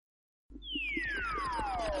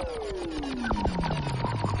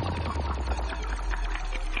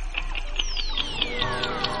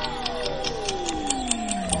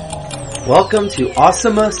Welcome to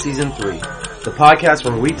Awesoma Season 3, the podcast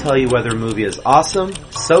where we tell you whether a movie is awesome,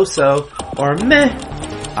 so-so, or meh.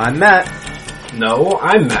 I'm Matt. No,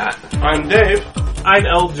 I'm Matt. I'm Dave. I'm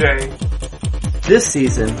LJ. This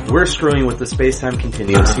season, we're screwing with the space-time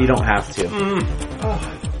continuum so you don't have to.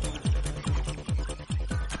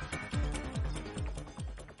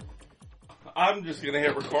 I'm just going to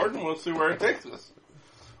hit record and we'll see where it takes us.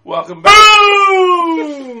 Welcome back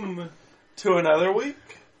to another week.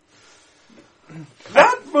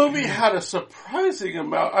 That movie had a surprising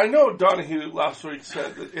amount. I know Donahue last week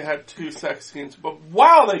said that it had 2 sex scenes, but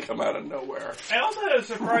wow, they come out of nowhere. I also had a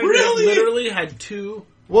surprise. Really? It literally had 2.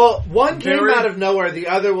 Well, one came out of nowhere. The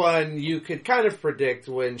other one you could kind of predict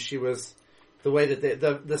when she was the way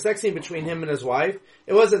that the sex scene between him and his wife.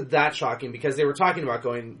 It wasn't that shocking because they were talking about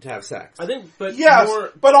going to have sex. I think, but yes,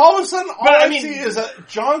 but all of a sudden, all I mean, see is a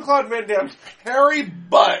Jean-Claude Van Damme's hairy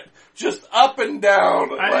butt just up and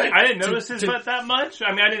down. I didn't notice his butt that much.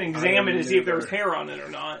 I mean, I didn't examine to see if there was hair on it or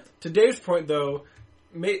not. To Dave's point, though,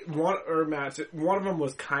 one of them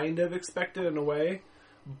was kind of expected in a way.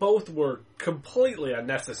 Both were completely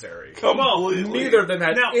unnecessary. Completely. Neither of them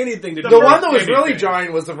had anything to do The with one that was anything. really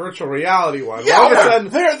jarring was the virtual reality one. Yeah, all of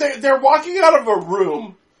a sudden, they're walking out of a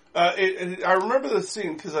room. I remember the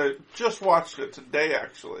scene because I just watched it today,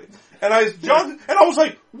 actually. And I was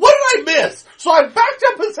like, "What did I miss?" So I backed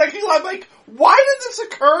up a second. I'm like, "Why did this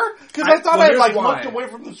occur?" Because I thought I had looked away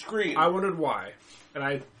from the screen. I wondered why,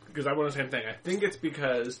 because I wondered the same thing. I think it's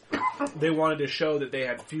because they wanted to show that they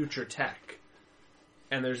had future tech,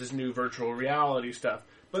 and there's this new virtual reality stuff.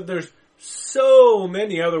 But there's so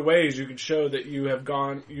many other ways you could show that you have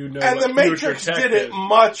gone. And the Matrix did it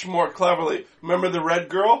much more cleverly. Remember the red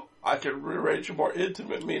girl? I can rearrange a more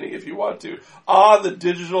intimate meaning if you want to. The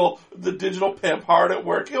digital pimp hard at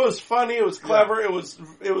work. It was funny. It was clever. Yeah.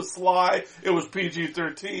 It was sly. It was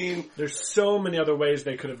PG-13. There's so many other ways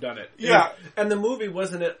they could have done it. Yeah. And the movie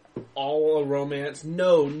wasn't at all a romance.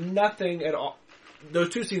 No, nothing at all. Those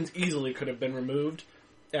 2 scenes easily could have been removed,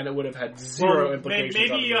 and it would have had zero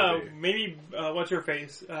implications on the movie. Maybe what's her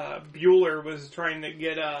face? Bueller was trying to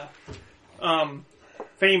get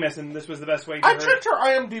famous, and this was the best way to I checked her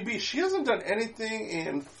IMDb. She hasn't done anything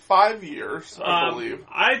in 5 years, I believe.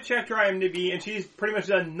 I checked her IMDb, and she's pretty much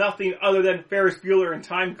done nothing other than Ferris Bueller and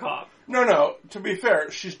Time Cop. No. To be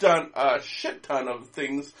fair, she's done a shit ton of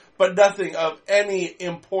things, but nothing of any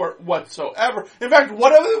import whatsoever. In fact,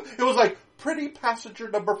 one of them, it was like, Pretty Passenger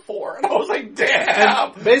number 4. And I was like,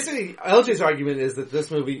 damn! and basically, LJ's argument is that this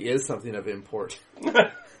movie is something of import.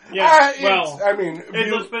 Yeah,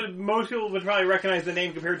 but most people would probably recognize the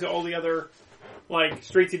name compared to all the other, like,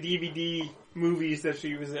 straight-to-DVD movies that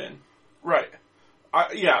she was in. Right.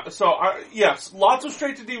 Yes, lots of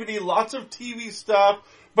straight-to-DVD, lots of TV stuff.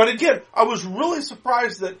 But again, I was really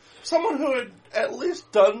surprised that someone who had at least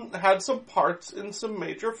had some parts in some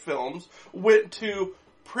major films went to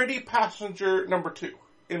Pretty Passenger number 2.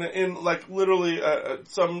 In like, literally,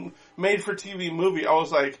 some made-for-TV movie. I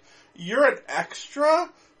was like, you're an extra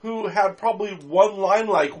who had probably one line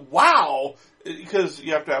like, wow, because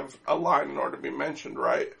you have to have a line in order to be mentioned,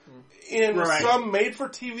 right? In some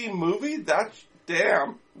made-for-TV movie, that's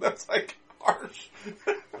like harsh.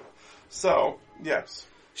 So, yes.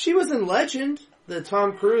 She was in Legend, the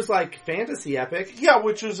Tom Cruise, like, fantasy epic. Yeah,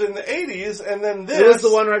 which was in the 80s, and then this. It was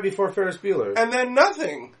the one right before Ferris Bueller. And then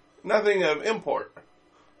nothing of import.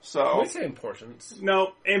 So. We say importance.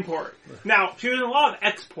 No, import. Now, she was in a lot of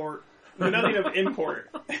export, but nothing of import.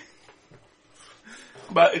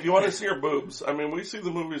 But if you want to see her boobs, I mean, we see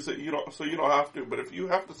the movies that you don't have to, but if you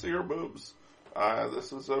have to see her boobs,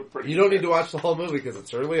 this is a pretty... You don't need to watch the whole movie because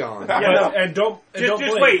it's early on. Yeah, and don't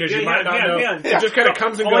wait, because you might not know. It just kind of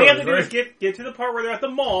comes and goes. All you have to do is get to the part where they're at the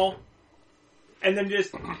mall, and then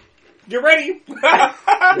just get ready.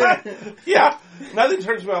 Yeah, nothing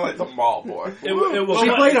turns me on like the mall, boy. She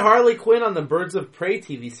played Harley Quinn on the Birds of Prey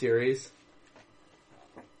TV series.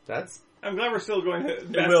 I'm glad we're still going.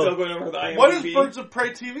 Still going over the IMDb. What is Birds of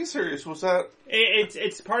Prey TV series? Was that?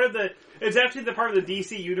 It's part of the. It's actually the part of the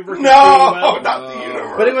DC universe. No, not the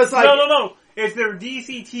universe. But it was like no. It's their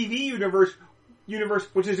DC TV universe,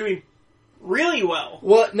 which is doing really well.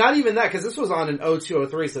 Well, not even that, because this was on in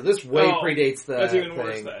 0203, so this way predates the That's even thing.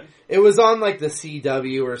 worse then. It was on like the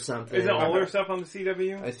CW or something. Is it all their stuff on the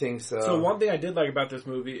CW? I think so. So one thing I did like about this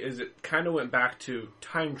movie is it kind of went back to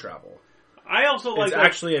time travel. I also like... It's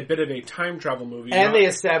actually a bit of a time travel movie. And they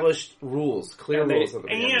established rules, clear rules at the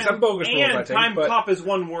beginning. Some bogus rules, I think. Time Cop is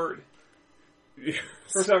one word.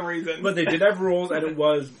 For some reason. But they did have rules, and it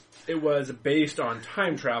was it was based on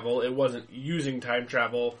time travel. It wasn't using time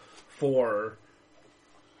travel for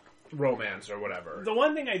romance or whatever. The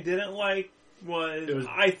one thing I didn't like was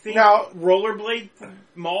I think Now- rollerblade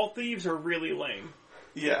mall thieves are really lame.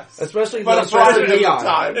 Yes. Especially But a those dressed in product of the neon.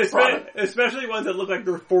 time. Especially ones that look like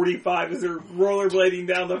they're 45 as they're rollerblading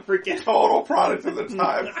down the freaking... Total product of the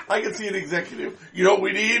time. I can see an executive. You know what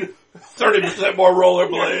we need? 30% more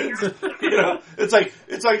rollerblades. You know, it's like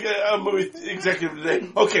a movie executive today.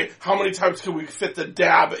 Okay, how many times can we fit the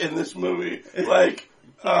dab in this movie? Like,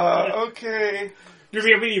 okay. Do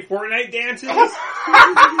we have any Fortnite dances?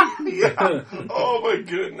 Yeah. Oh my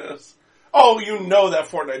goodness. Oh, you know that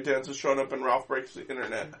Fortnite dance is showing up in Ralph Breaks the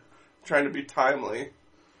Internet. Trying to be timely.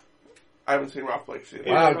 I haven't seen Ralph Breaks the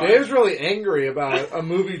Internet. Wow, Dave's really angry about a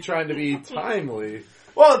movie trying to be timely.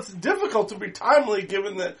 Well, it's difficult to be timely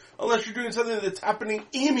given that unless you're doing something that's happening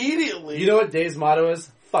immediately. You know what Dave's motto is?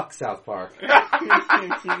 Fuck South Park. No,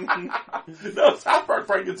 South Park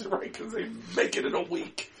probably gets it right because they make it in a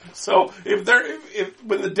week. So if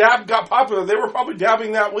when the dab got popular, they were probably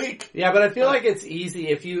dabbing that week. Yeah, but I feel like it's easy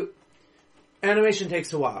if you... Animation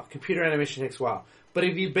takes a while. Computer animation takes a while. But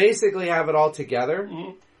if you basically have it all together,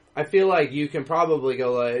 I feel like you can probably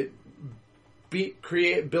go like...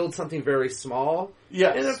 build something very small.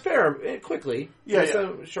 Yes. And quickly. Yeah, It's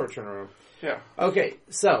yeah. a short turnaround. Yeah. Okay,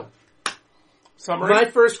 so... Summary? My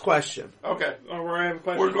first question. Okay. Oh, I have a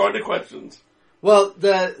question. We're going to questions. Well,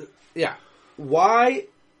 why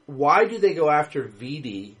do they go after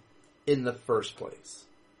VD in the first place?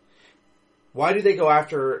 Why do they go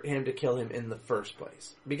after him to kill him in the first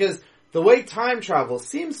place? Because the way time travel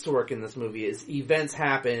seems to work in this movie is events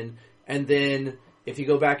happen, and then if you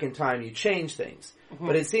go back in time, you change things. Mm-hmm.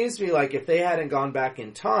 But it seems to me like if they hadn't gone back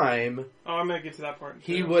in time, I'm going to get to that part.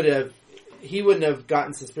 he wouldn't have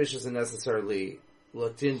gotten suspicious and necessarily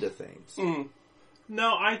looked into things. Mm.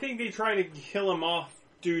 No, I think they try to kill him off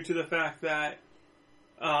due to the fact that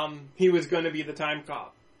he was going to be the time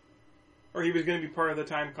cop. Or he was going to be part of the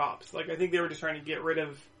time cops. Like, I think they were just trying to get rid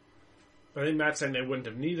of... I think Matt's saying they wouldn't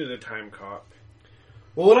have needed a time cop.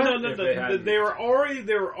 Well, they were always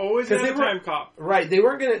going to have a time cop. Right, they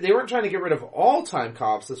weren't trying to get rid of all time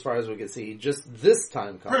cops as far as we could see, just this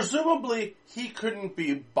time cop. Presumably, he couldn't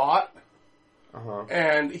be bought,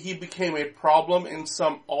 and he became a problem in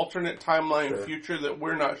some alternate timeline future that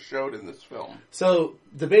we're not showed in this film. So,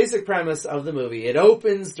 the basic premise of the movie, it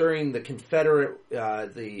opens during the Confederate,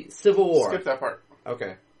 the Civil War. Skip that part.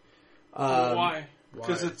 Okay. Why?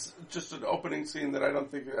 Because it's just an opening scene that I don't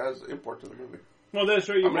think has import to the movie. Well, they'll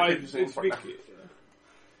show you I'm gonna why. keep you saying for now.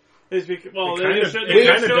 They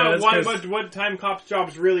kinda show what time cops'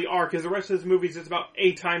 jobs really are, because the rest of this movie is about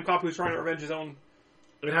a time cop who's trying to revenge his own.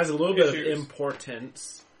 It has a little bit of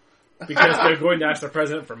importance because they're going to ask the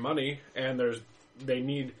president for money, and there's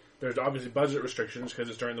obviously budget restrictions because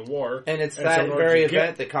it's during the war, and it's so that in order very to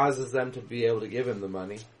event that causes them to be able to give him the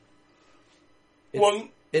money. Well,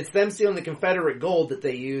 It's them stealing the Confederate gold that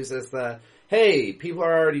they use as the, hey, people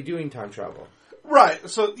are already doing time travel. right,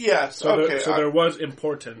 so yes, So okay. there was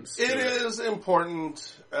importance. It is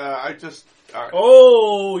important. I just... All right.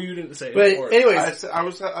 Oh, you didn't say But important. anyways, I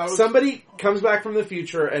was somebody comes back from the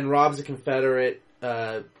future and robs a Confederate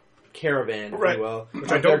caravan, if Right. you will.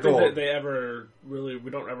 Which I of their don't think gold. that they ever really...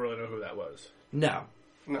 We don't ever really know who that was. No.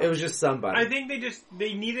 No. It was just somebody. I think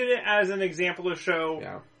they needed it as an example to show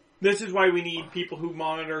Yeah. this is why we need people who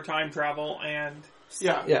monitor time travel and...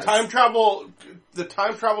 Yeah, Yes. the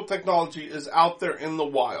time travel technology is out there in the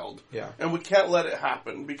wild. Yeah. And we can't let it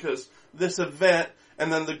happen because this event, and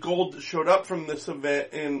then the gold that showed up from this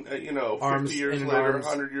event in, 50 years in later, arms.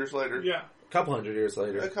 100 years later. Yeah. A couple hundred years A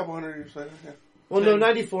later. couple hundred years later, yeah. Well, no,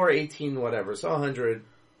 94, 18, whatever. So 100.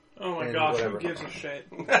 Oh my And gosh, whatever. who gives a shit?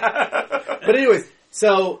 But anyways,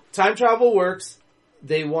 so time travel works.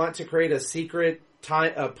 They want to create a secret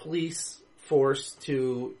police force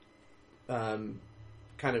to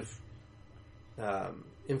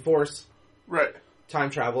enforce Right. time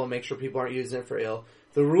travel and make sure people aren't using it for ill.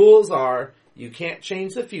 The rules are you can't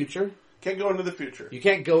change the future. Can't go into the future. You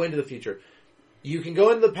can't go into the future. You can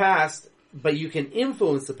go into the past, but you can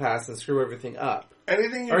influence the past and screw everything up.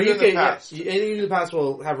 Anything you Or do you in can, the past. anything in the past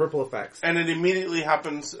will have ripple effects. And it immediately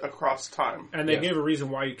happens across time. And they Yes. gave a reason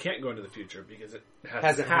why you can't go into the future because it hasn't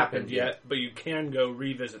Hasn't happened happened yet, but you can go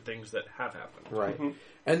revisit things that have happened. Right. Mm-hmm.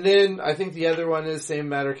 And then I think the other one is same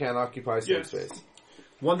matter can't occupy same Yes. space.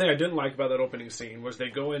 One thing I didn't like about that opening scene was they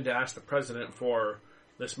go in to ask the president for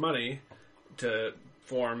this money to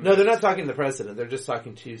form. No, they're not talking to the president. They're just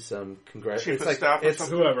talking to some congressional. Chief of staff or it's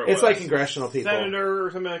something? Whoever it It's was. like congressional people. Senator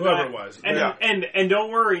or something like Whoever that. it was. And, Yeah. and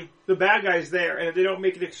don't worry, the bad guy's there. And if they don't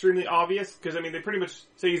make it extremely obvious, because, I mean, they pretty much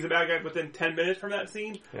say he's the bad guy within 10 minutes from that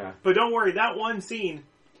scene. Yeah. But don't worry, that one scene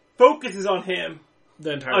focuses on him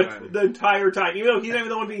The entire time. the entire time. Even though he's not even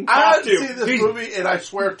the one being I talked haven't to. seen this He's- movie in, I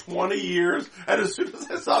swear, 20 years, and as soon as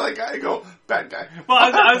I saw that guy, I go, bad guy. Well, I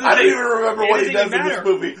was gonna I don't say, even remember it what he doesn't does in this matter.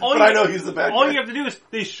 movie, All but you- I know he's the bad All guy. you have to do is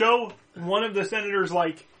they show one of the senators,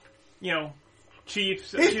 like,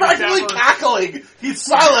 chiefs. He's chief practically staffer, cackling. He's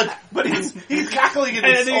silent, but he's cackling in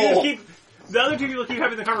his and then soul. the other two people keep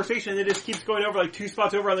having the conversation, and it just keeps going over like 2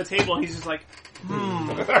 spots over on the table, and he's just like,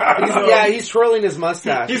 He's twirling his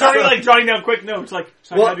mustache. he's already like jotting down quick notes, like,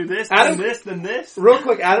 so Well, I gotta do this, Adam- then this, then this. Real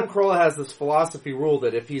quick, Adam Carolla has this philosophy rule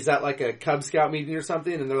that if he's at like a Cub Scout meeting or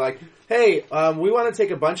something, and they're like, "Hey, we want to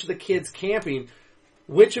take a bunch of the kids camping.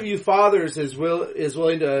 Which of you fathers is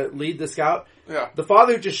willing to lead the scout?" Yeah. The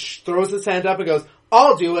father just throws his hand up and goes,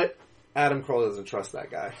 "I'll do it." Adam Carolla doesn't trust that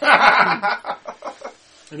guy.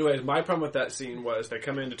 Anyways, my problem with that scene was they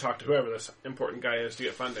come in to talk to whoever this important guy is to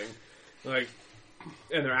get funding, and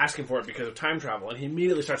they're asking for it because of time travel, and he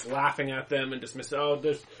immediately starts laughing at them and dismisses, "Oh,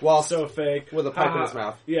 this While so fake," with a pipe in Ha his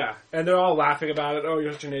mouth. Yeah, and they're all laughing about it. "Oh,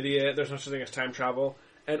 you're such an idiot. There's no such thing as time travel."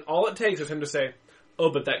 And all it takes is him to say, "Oh,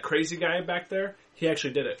 but that crazy guy back there, he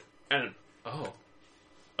actually did it." And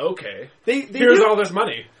okay, They here's do, all this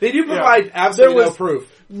money. they do provide absolutely There no was-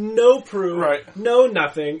 proof. No proof, Right. no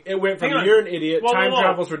nothing. It went from Hang on. you're an idiot, Whoa, time whoa, whoa.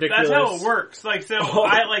 travel's ridiculous. That's how it works. Like, so Oh.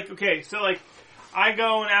 I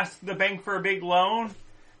go and ask the bank for a big loan,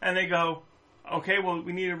 and they go, "Okay, well,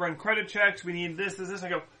 we need to run credit checks. We need this. I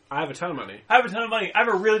go, I have a ton of money. I have a ton of money. I have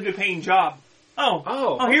a really good paying job.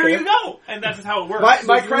 Oh, here okay. you go." And that's just how it works. My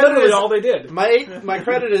That's credit literally is all they did. my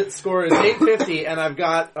credit score is 850, and I've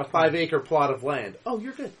got a 5-acre plot of land. Oh,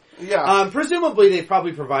 you're good. Yeah. Presumably, they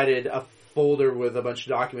probably provided a folder with a bunch of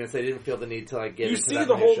documents. They didn't feel the need to get You into see that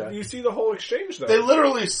the minutia. whole. You see the whole exchange though. They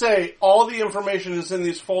literally say all the information is in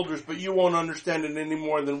these folders, but you won't understand it any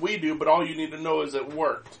more than we do, but all you need to know is it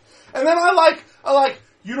worked. And then I like,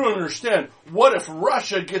 you don't understand. What if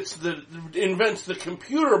Russia invents the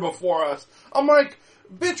computer before us? I'm like,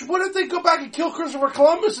 bitch, what if they go back and kill Christopher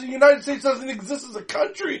Columbus and the United States doesn't exist as a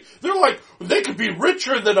country? They're like, they could be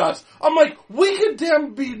richer than us. I'm like, we could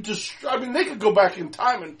they could go back in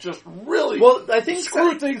time and just really I think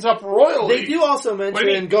screw things up royally. They do also do you mention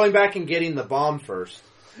mean? going back and getting the bomb first.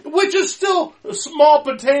 Which is still small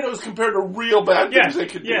potatoes compared to real bad yes, things they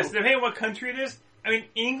could yes. do. Depending on what country it is, I mean,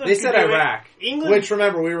 England. They could said do it. Iraq, England, which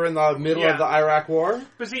remember we were in the middle Yeah. of the Iraq War.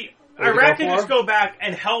 but see, Or the Iraq Gulf can War? just go back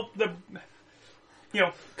and help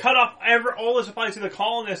cut off all the supplies to the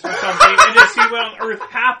colonists or something, and just see what on earth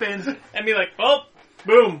happens, and be like, oh,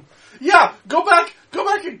 boom. Yeah, go back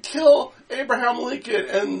and kill Abraham Lincoln,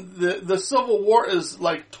 and the Civil War is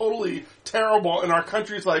like totally terrible, and our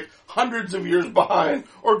country's like hundreds of years behind.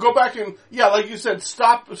 Or go back and like you said,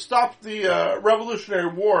 stop the Revolutionary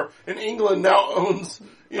War, and England now owns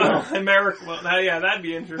America. Well, that'd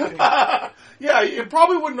be interesting. Yeah, it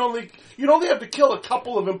probably you'd only have to kill a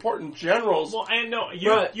couple of important generals. Well, and no,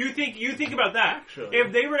 But- you think about that. Actually.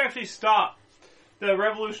 If they were to actually stop the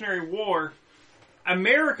Revolutionary War,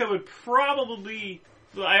 America would probably,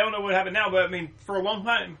 I don't know what happened now, but I mean, for a long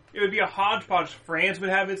time, it would be a hodgepodge. France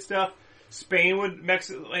would have its stuff. Spain would,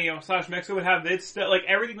 Mexico would have its stuff. Like,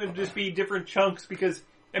 everything would just be different chunks because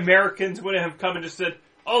Americans wouldn't have come and just said,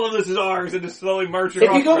 all of this is ours, and just slowly march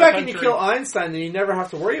across If you go the back country. and you kill Einstein, then you never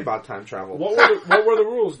have to worry about time travel. what were the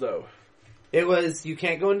rules though? It was you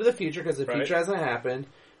can't go into the future because the Right. future hasn't happened.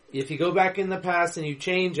 If you go back in the past and you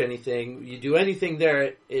change anything, you do anything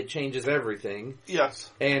there, it changes everything.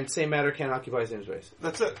 Yes, And same matter can't occupy same space.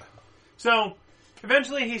 that's it. So,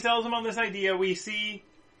 eventually he sells him on this idea. We see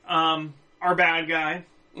our bad guy.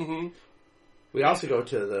 Hmm. We also go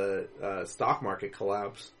to the stock market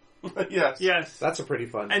collapse. Yes. Yes. That's a pretty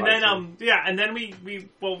fun. And fight then, scene. and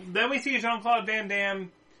then we see Jean-Claude Van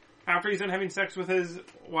Damme after he's done having sex with his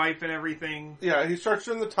wife and everything. Yeah, he starts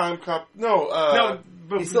in the time cop. No,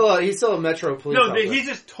 but, he's still a Metro police. no, officer. he's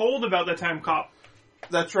just told about the time cop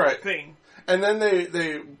that's right. thing. And then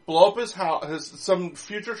they blow up his house. Some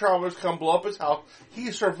future travelers come blow up his house.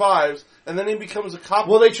 He survives, and then he becomes a cop.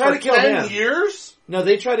 Well, they try for to kill 10 him. years. No,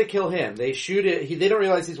 they try to kill him. They shoot it. They don't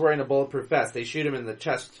realize he's wearing a bulletproof vest. They shoot him in the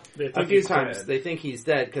chest They a think few he's times. dead. They think he's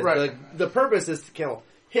dead because Right. the purpose is to kill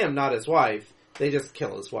him, not his wife. They just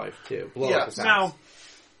kill his wife too. Blow up Yes. his house. Now,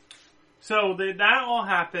 so that all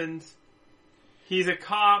happens. He's a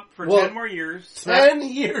cop for Well, 10 more years. 10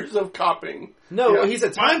 years of copping. No, Yeah. he's a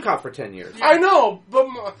time cop for 10 years. I know, but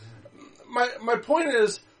my point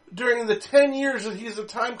is, during the 10 years that he's a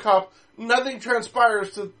time cop, nothing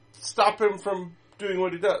transpires to stop him from doing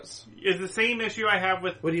what he does. Is the same issue I have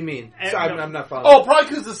with... What do you mean? And- So I'm no. not following. Oh, probably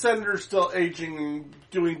because the senator's still aging and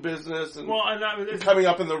doing business and Well, and that, coming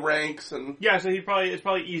up in the ranks and... yeah, so it's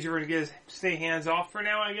probably easier to stay hands off for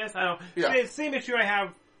now, I guess. I don't know. Yeah. It's the same issue I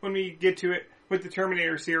have when we get to it with the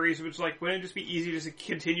Terminator series, which, like, wouldn't it just be easy just to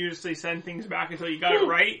continuously send things back until you got it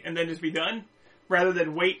right and then just be done? Rather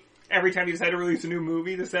than wait every time you decide to release a new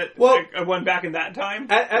movie to set one back in that time?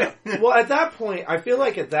 At that point, I feel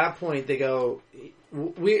like at that point they go...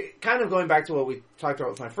 We kind of going back to what we talked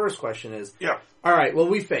about with my first question is, Yeah. all right, well,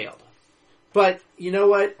 we failed. But you know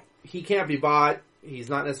what? He can't be bought. He's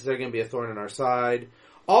not necessarily going to be a thorn in our side.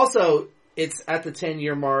 Also, it's at the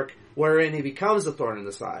 10-year mark wherein he becomes a thorn in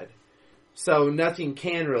the side. So nothing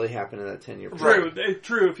can really happen in that 10-year period.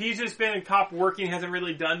 True. If he's just been a cop working, hasn't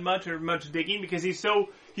really done much or much digging because he's so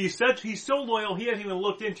loyal. He hasn't even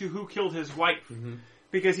looked into who killed his wife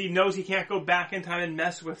because he knows he can't go back in time and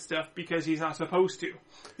mess with stuff because he's not supposed to.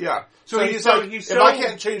 Yeah. So he's like, if I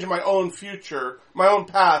can't change my own future, my own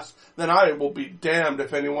past, then I will be damned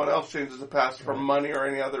if anyone else changes the past for money or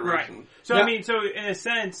any other Right. reason. So Yeah. I mean, so in a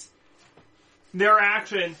sense, their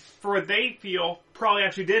action for what they feel probably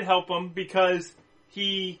actually did help him because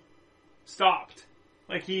he stopped.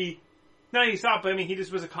 Like he stopped, but I mean, he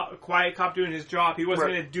just was a quiet cop doing his job. He wasn't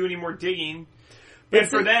Right. going to do any more digging. But And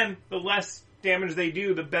for them, the less damage they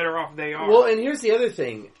do, the better off they are. Well, and here's the other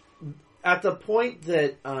thing. At the point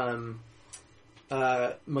that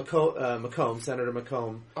Senator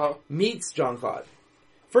McComb, meets John Claude,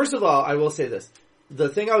 first of all, I will say this. The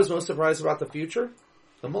thing I was most surprised about the future,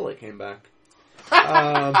 the mullet came back.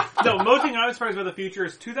 No, most thing I was surprised about the future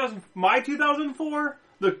is 2004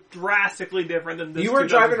 looked drastically different than this. You were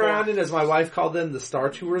driving 2004. around in, as my wife called them, the Star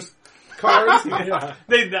Tours cars. Yeah.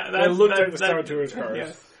 They looked like the Star Tours cars.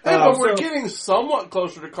 Yes. Hey, but we're so- getting somewhat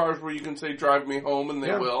closer to cars where you can say, drive me home, and they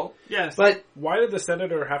Yeah. will. Yes. But Why did the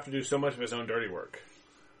senator have to do so much of his own dirty work?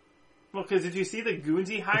 Well, because did you see the goons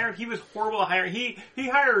he hired? He was horrible to hire. He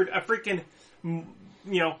hired a freaking,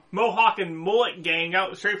 Mohawk and mullet gang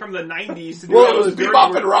out straight from the 90s to do Well, all It was those dirty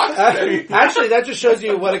Bebop and work. Rocksteady. actually, that just shows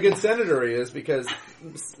you what a good senator he is, because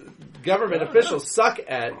government officials suck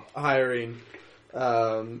at hiring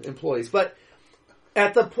employees. But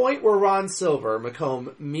at the point where Ron Silver,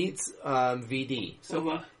 McComb, meets VD,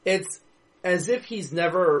 it's as if he's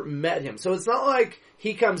never met him. So it's not like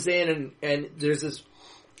he comes in and there's this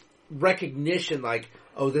recognition like,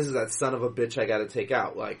 oh, this is that son of a bitch I gotta take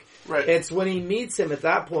out. Like, Right. it's when he meets him at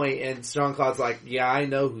that point and Jean Claude's like, yeah, I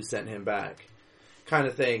know who sent him back. Kind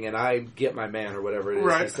of thing, and I get my man, or whatever it is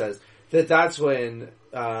Right. he says. That's when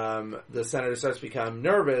the senator starts to become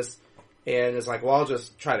nervous and is like, well, I'll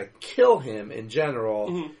just try to kill him in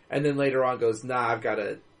general. And then later on goes, nah, I've got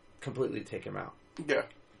to completely take him out. Yeah.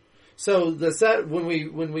 So when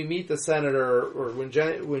we meet the senator, or when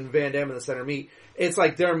Van Damme and the senator meet, it's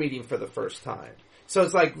like they're meeting for the first time. So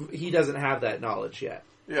it's like he doesn't have that knowledge yet.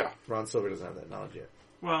 Yeah. Ron Silver doesn't have that knowledge yet.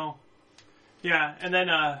 Well, yeah, and then,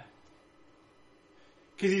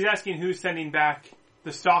 because he's asking who's sending back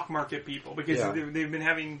the stock market people, because Yeah. they've been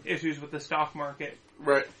having issues with the stock market.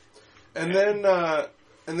 Right. And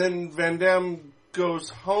then Van Damme goes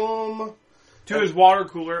home. To his water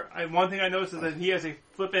cooler, one thing I noticed is that he has a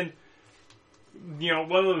flippin',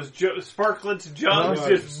 one of those Sparklets jugs, Oh,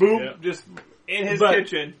 just boom, yeah. just in his But-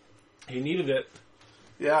 kitchen. He needed it.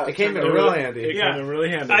 Yeah. It came in It real really- handy. It Yeah. came in really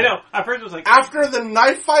handy. I know. At first, I was like, After the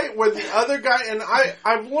knife fight where the other guy, and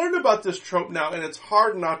I've learned about this trope now, and it's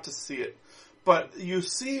hard not to see it. But you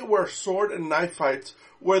see where sword and knife fights,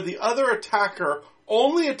 where the other attacker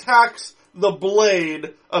only attacks the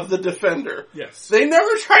blade of the defender. Yes. They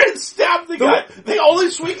never try and stab the guy. They only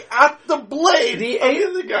swing at the blade of the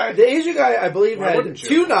other guy. The Asian guy, I believe, Why had wouldn't you?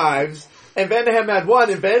 2 knives, and Van Damme had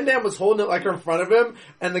 1, and Van Damme was holding it like in front of him,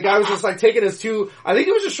 and the guy was just like taking his 2, I think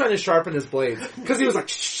he was just trying to sharpen his blades, because he was like,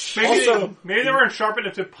 shh. maybe they weren't sharp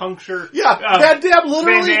enough to puncture. Yeah, Van Damme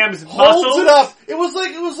literally Van Damme's holds muscles. it up. It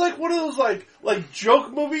was like one of those like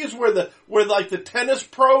joke movies where the tennis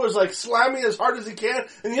pro is like slamming as hard as he can,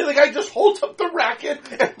 and the other guy just holds up the racket,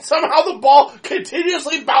 and somehow the ball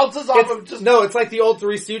continuously bounces off him. Just No, it's like the old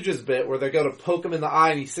Three Stooges bit where they go to poke him in the eye,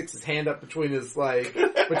 and he sticks his hand up between his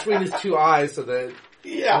 2 eyes so that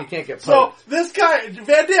yeah, he can't get so poked. this guy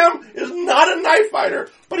Van Damme is not a knife fighter,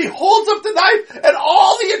 but he holds up the knife, and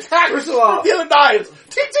all the attackers First of all- from the other knives.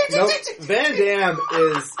 Tick, tick, tick, Nope. tick, tick. Van Damme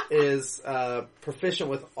is proficient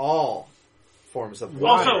with all forms of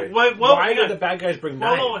Also, weaponry. Why did the bad guys bring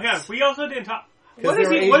knives? Well, yeah, we also didn't talk. 'Cause What is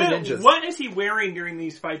they were he? Asian ninjas. What is he wearing during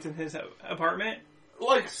these fights in his apartment?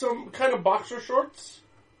 like some kind of boxer shorts.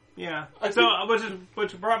 Yeah. I So, think-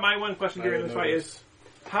 which brought my one question during I this didn't fight know is,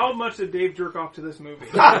 how much did Dave jerk off to this movie?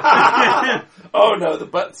 Oh no, the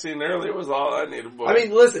butt scene earlier was all I needed. Boy. I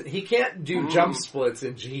mean, listen, he can't do jump splits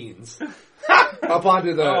in jeans. Up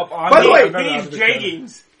onto the... Up on By the the- way, Remember These that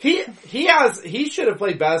was the jeggings. he should have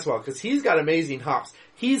played basketball because he's got amazing hops.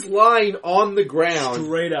 He's lying on the ground.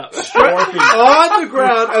 Straight up. On the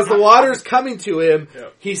ground as the water's coming to him.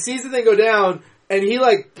 Yep. He sees the thing go down and he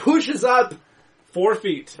like pushes up, 4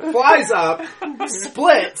 feet. flies up,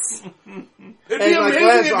 splits. it'd and, be like, amazing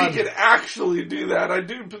lands if on- he could actually do that. I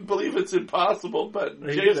do believe it's impossible, but He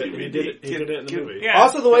did it. JCVD He did it. He did it in the movie. Yeah.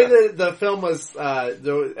 Also, the way the film was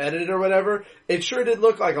edited or whatever, it sure did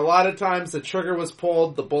look like a lot of times the trigger was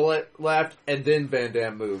pulled, the bullet left, and then Van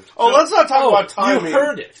Damme moved. Oh, let's not talk about timing. You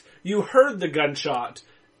heard it. You heard the gunshot,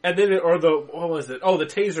 and then what was it? Oh, the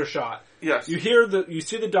taser shot. Yes. You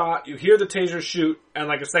see the dot, you hear the taser shoot, and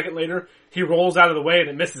like a second later, he rolls out of the way and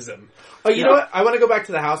it misses him. Oh, you know what? I want to go back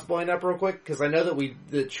to the house blowing up real quick because I know that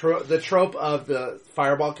the trope of the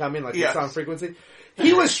fireball coming, like Yes. the sound frequency.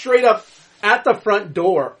 He was straight up at the front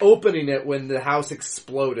door, opening it when the house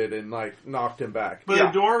exploded and like knocked him back. But Yeah.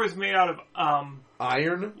 the door was made out of,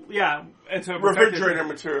 Iron? yeah, and so it protected- refrigerator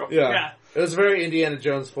material. Yeah. It was very Indiana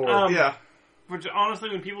Jones forward. Yeah. Which honestly,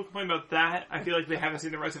 when people complain about that, I feel like they haven't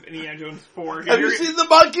seen the rest of Indiana Jones 4. Have you seen the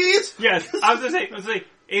monkeys? Yes, I was gonna say,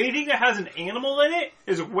 anything that has an animal in it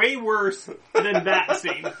is way worse than that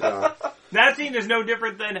scene. Yeah. That scene is no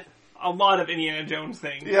different than a lot of Indiana Jones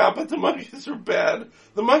things. Yeah, but the monkeys are bad.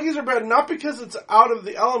 The monkeys are bad not because it's out of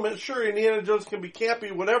the element. Sure, Indiana Jones can be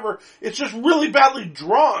campy, whatever. It's just really badly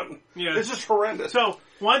drawn. Yeah. It's just horrendous. So,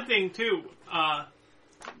 one thing too,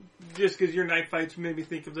 just because your knife fights made me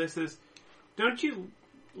think of this is, don't you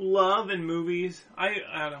love in movies, I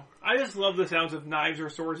don't know, I just love the sounds of knives or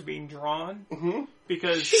swords being drawn. Mhm.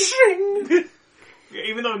 Because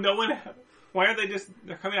even though no one, why aren't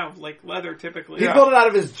they're coming out of like leather typically. He Yeah. pulled it out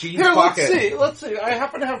of his jeans Here, pocket. let's see. I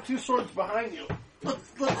happen to have two swords behind you. Let's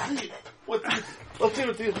see let's see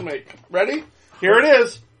what these make. Ready? Here it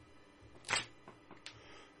is.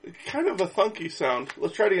 Kind of a thunky sound.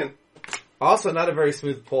 Let's try it again. Also, not a very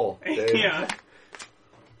smooth pull. Dave. Yeah.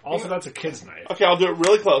 Also, that's a kid's knife. Okay, I'll do it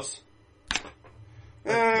really close.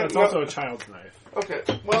 That's No. also a child's knife. Okay.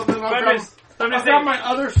 Well, then I'm I'll just saying, grab my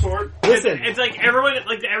other sword. Listen, it's like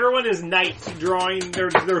everyone is knights drawing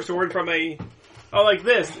their sword from like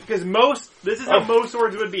this, because this is how most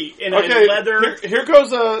swords would be in a Okay, leather. Here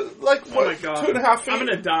goes Oh my what, god, 2.5 feet. I'm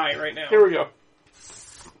gonna die right now. Here we go.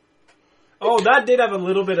 Oh, that did have a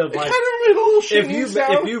little bit of It like. kind of made a little shinging If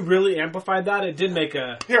sound. you really amplified that, it did make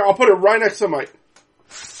a. Here, I'll put it right next to the mic.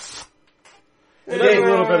 It made a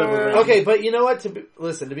little bit of a ring. okay, but you know what? To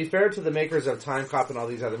be fair to the makers of Time Cop and all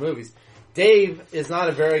these other movies, Dave is not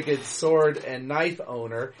a very good sword and knife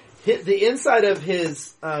owner. The inside of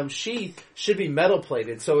his sheath should be metal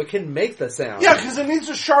plated so it can make the sound. Yeah, because it needs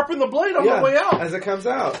to sharpen the blade on the way out. as it comes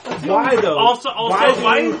out. Why though? Also,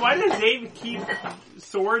 Why why does Dave keep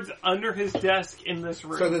swords under his desk in this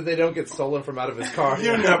room? So that they don't get stolen from out of his car.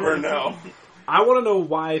 You never know. I want to know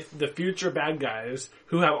why the future bad guys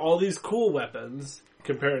who have all these cool weapons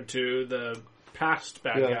compared to the past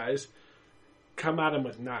bad guys come at him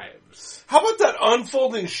with knives How about that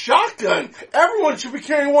unfolding shotgun? Everyone should be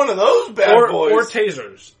carrying one of those bad boys. or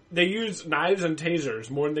tasers. They use knives and tasers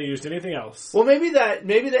more than they used anything else. Well, maybe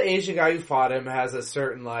the Asian guy who fought him has a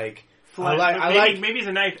certain like. maybe it's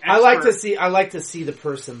a knife. I like expert. to see the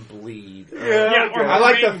person bleed. Yeah, or I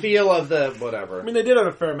like the maybe- feel of the whatever. I mean, they did have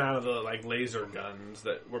a fair amount of the like laser guns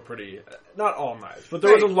that were pretty. Not all knives, but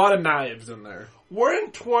there was a lot of knives in there. We're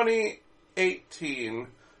in 2018.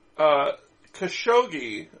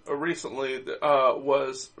 Khashoggi recently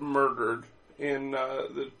was murdered in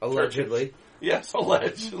the Allegedly. Turkish. Yes,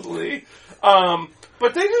 allegedly.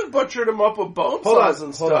 But they just butchered him up with bone saws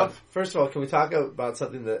and Hold on. stuff. First of all, can we talk about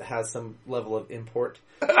something that has some level of import?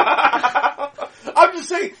 I'm just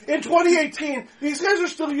saying, in 2018, these guys are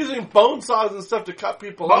still using bone saws and stuff to cut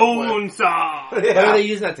people up Bone with. saw. Why are they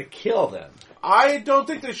using that to kill them? I don't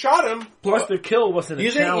think they shot him. Plus, the kill wasn't a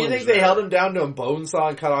You challenge. think they there. him down to a bone saw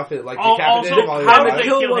and cut off it, like Also, decapitated him while he how was did the they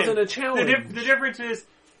alive? kill kill wasn't him? a challenge. The difference is,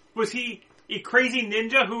 was he a crazy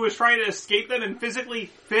ninja who was trying to escape them and physically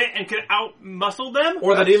fit and could out-muscle them?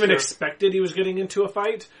 Or that That's even true. expected he was getting into a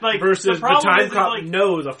fight, Like, versus the the problem time is, cop like-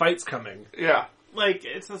 knows a fight's coming. Yeah. Like,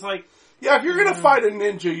 it's just like, Yeah, if you're gonna fight a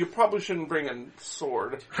ninja, you probably shouldn't bring a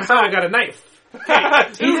sword. I got a knife.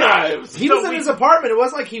 Two knives! He So was in his apartment. It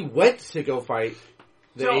wasn't like he went to go fight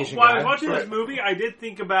the so Asian while guy. I was watching Right. this movie, I did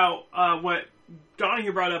think about what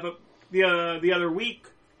Donahue brought up the other week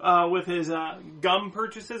with his gum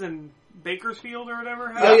purchases in Bakersfield or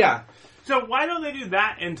whatever. Oh yeah. So why don't they do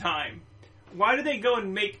that in time? Why do they go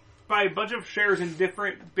and buy a bunch of shares in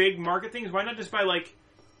different big market things? Why not just buy like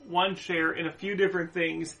one share in a few different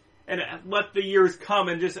things and let the years come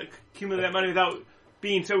and just accumulate that money without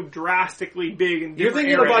being so drastically big in different You're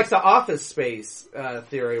thinking areas? of like the Office Space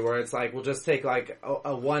theory, where it's like we'll just take like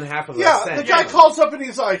a 1/2 of a Yeah, cent. the guy calls up and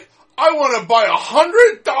he's like, I want to buy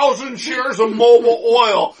 100,000 shares of Mobil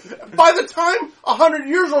Oil. By the time 100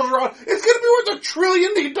 years rolls around, it's going to be worth $1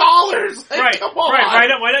 trillion. Like, Right, come on. right.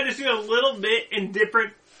 Why not just do a little bit in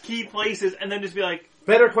different key places and then just be like,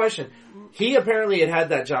 Better question. He apparently had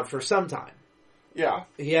that job for some time. Yeah.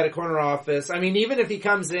 He had a corner office. I mean, even if he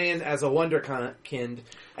comes in as a wonderkind,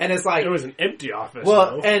 and it's like, It was an empty office.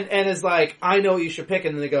 well, though. and it's like, I know what you should pick,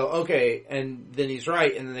 and then they go, okay, and then he's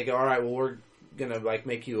right, and then they go, all right, well, we're gonna like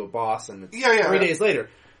make you a boss, and it's Yeah, 3 days later.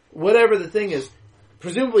 Whatever the thing is,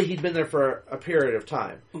 presumably he'd been there for a period of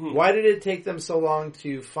time. Mm-hmm. Why did it take them so long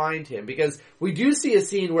to find him? Because we do see a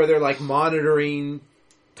scene where they're like monitoring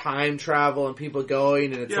time travel and people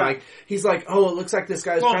going, and it's like, he's like, oh, it looks like this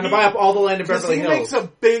guy's trying to buy up all the land in Beverly he Hills. makes a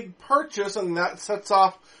big purchase, and that sets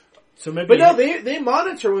off... so maybe But no, they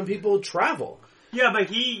monitor when people travel. yeah, but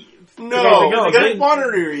he... No, they- they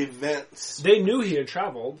monitor events. they knew he had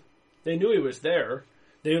traveled. They knew he was there.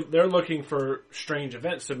 They're looking for strange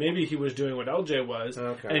events. So maybe he was doing what LJ was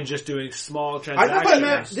and just doing small I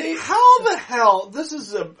transactions. thought that How the hell? This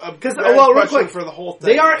is a Because bad real question quick, for the whole thing.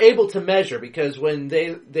 they are able to measure, because when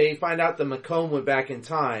they find out that Macomb went back in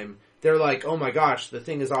time, they're like, oh my gosh, the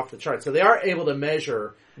thing is off the chart. So they are able to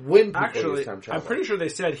measure when people Actually, use time travel. I'm pretty sure they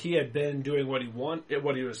said he had been doing what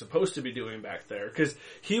he was supposed to be doing back there, because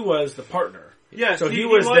he was the partner. Yeah, so he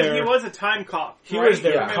was there. He was a time cop. He right? was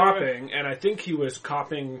there Yeah. copping, and I think he was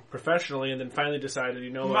copping professionally, and then finally decided, you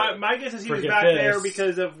know what? My guess is he was Forget back this. there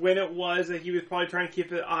because of when it was that he was probably trying to keep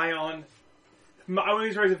an eye on. I wouldn't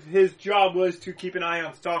be surprised if his job was to keep an eye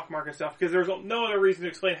on stock market stuff, because there's no other reason to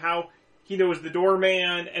explain how he knows the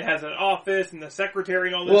doorman and has an office and the secretary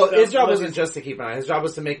and all this well, stuff. his job unless wasn't just to keep an eye. His job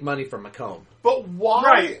was to make money from Macomb. But why?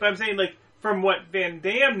 right, but I'm saying like from what Van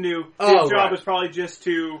Damme knew, his Oh, job right. was probably just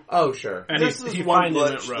to. Oh, sure. And This he is one finally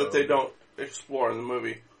went glitch rogue. that they don't explore in the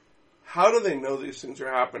movie. How do they know these things are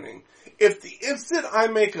happening? If the instant I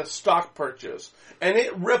make a stock purchase and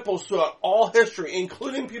it ripples throughout all history,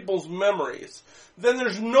 including people's memories, then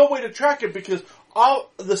there's no way to track it, because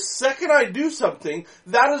the second I do something,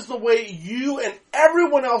 that is the way you and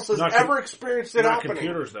everyone else has ever experienced it Not happening.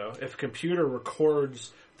 computers, though. If a computer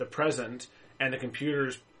records the present, and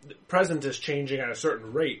the present is changing at a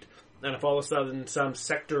certain rate, and if all of a sudden some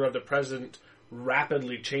sector of the present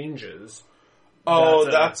rapidly changes... Oh,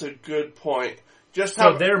 that's a good point. Just So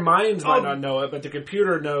how their minds might not know it, but the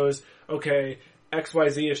computer knows, okay,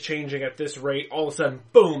 XYZ is changing at this rate, all of a sudden,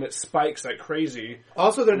 boom, it spikes like crazy.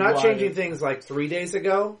 Also, they're not Why? changing things like 3 days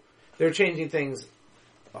ago. They're changing things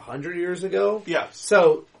 100 years ago. Yes.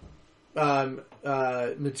 So,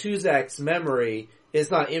 Matuzak's memory is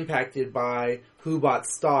not impacted by who bought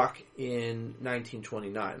stock in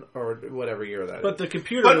 1929 or whatever year that is. But the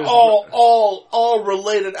computer But is... all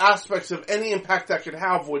related aspects of any impact that could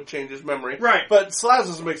have would change his memory. Right. But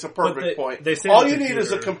Slazes makes a perfect they- point. they say All the you need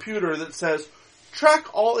is a computer- computer that says, track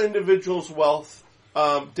all individuals' wealth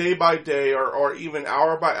day by day or even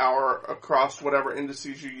hour by hour across whatever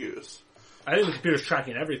indices you use. I think the computer's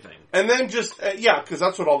tracking everything. And then just, because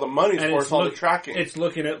that's what all the money's for, is all the tracking. It's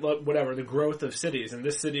looking at whatever the growth of cities, and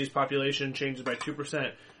this city's population changes by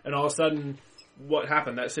 2%, and all of a sudden, what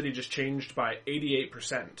happened? That city just changed by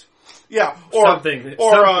 88%. Yeah, Something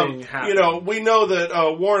happened. We know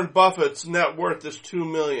that Warren Buffett's net worth is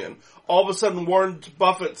 $2 million. All of a sudden, Warren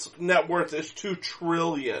Buffett's net worth is $2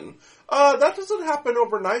 trillion. That doesn't happen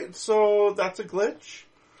overnight, so that's a glitch.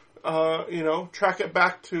 Track it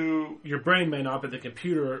back to... Your brain may not, but the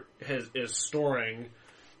computer is storing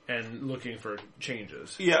and looking for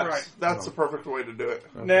changes. Yes, Right. that's the perfect way to do it.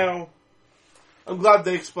 Okay. Now, I'm glad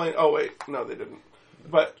they explained... Oh, wait. No, they didn't.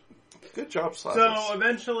 But, good job, Slazes. so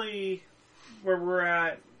eventually, where we're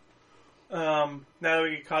at, now that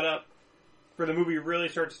we get caught up, where the movie really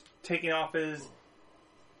starts taking off is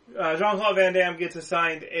Jean-Claude Van Damme gets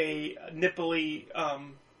assigned a nipply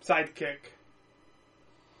sidekick.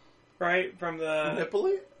 Right? From the...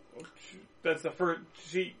 Nipply? That's the first...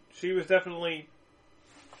 She was definitely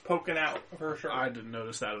poking out of her shirt. I didn't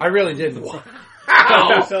notice that at I all. really didn't.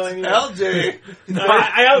 I'm telling you. LJ,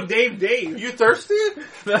 I out Dave. you thirsty?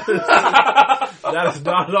 That is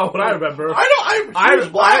not at all what I remember. She was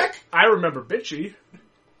black. I remember bitchy.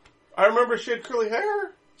 I remember she had curly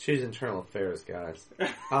hair. She's internal affairs, guys.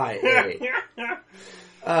 I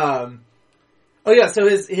Oh yeah, so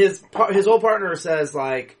his old partner says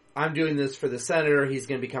like, I'm doing this for the senator, he's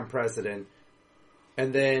going to become president.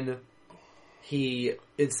 And then he,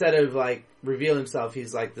 instead of like reveal himself,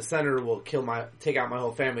 he's like, the senator will take out my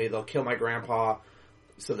whole family, they'll kill my grandpa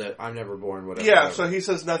so that I'm never born, whatever. Yeah, whatever. so he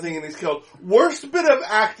says nothing and he's killed. Worst bit of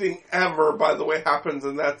acting ever, by the way, happens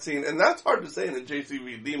in that scene. And that's hard to say in a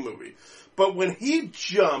JCVD movie. But when he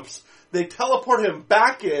jumps, they teleport him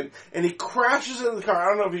back in, and he crashes into the car. I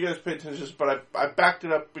don't know if you guys paid attention to this, but I backed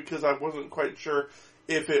it up because I wasn't quite sure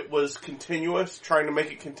if it was continuous, trying to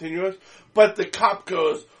make it continuous. But the cop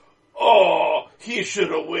goes, oh, he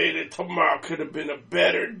should have waited. Tomorrow could have been a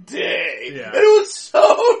better day. Yeah. And it was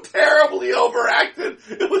so terribly overacted.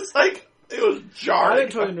 It was jarring. I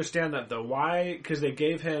didn't totally understand that though. Why? Because they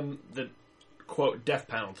gave him the quote death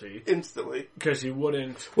penalty Instantly. because he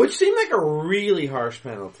wouldn't Which seemed like a really harsh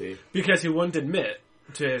penalty. admit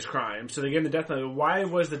to his crime. So they gave him the death penalty. Why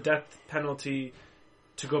was the death penalty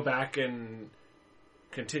to go back and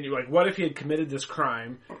continue? Like, what if he had committed this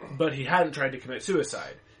crime, but he hadn't tried to commit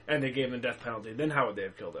suicide, and they gave him the death penalty? Then how would they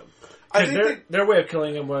have killed him? I Because think their way of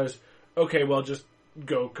killing him was, okay, well, just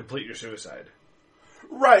go complete your suicide.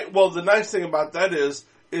 Right. Well, the nice thing about that is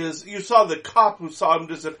you saw the cop who saw him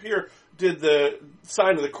disappear did the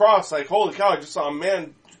sign of the cross, like, holy cow, I just saw a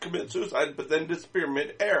man commit suicide, but then disappear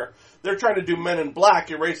mid-air. They're trying to do Men in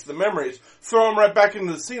Black, erase the memories, throw him right back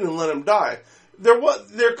into the scene and let him die. There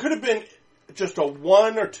could have been just a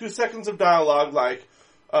 1 or 2 seconds of dialogue, like,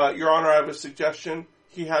 Your Honor, I have a suggestion.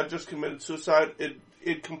 He had just committed suicide.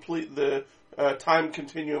 It'd complete the time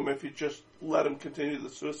continuum if you just let him continue the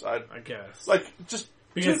suicide. I guess. Like, just...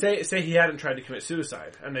 Because say he hadn't tried to commit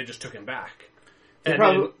suicide, and they just took him back. They And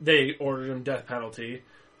probably- then they ordered him death penalty.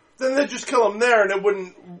 Then they'd just kill him there, and it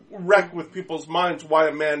wouldn't wreck with people's minds why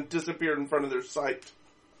a man disappeared in front of their sight.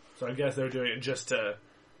 So I guess they're doing it just to...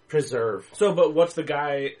 Preserve. So, but what's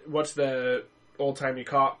the old-timey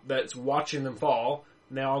cop that's watching them fall,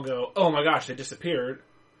 and they all go, oh my gosh, they disappeared.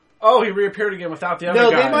 Oh, he reappeared again without the other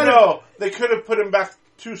No, guy. they might No, they could have put him back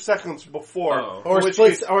 2 seconds before. Oh. Or In which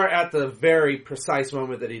splits, case- or at the very precise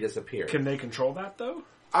moment that he disappeared. Can they control that, though?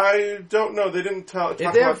 I don't know. They didn't talk If they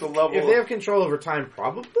about have, the level. if they have control over time,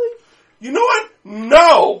 probably. You know what?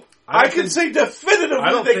 No! I I don't can think- say I definitively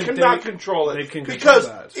don't they think cannot they- control it. they can control because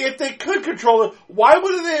that. if they could control it, why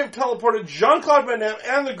wouldn't they have teleported Jean-Claude Van Damme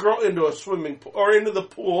and the girl into a swimming pool, or into the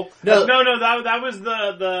pool? No, No, that was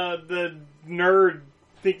the nerd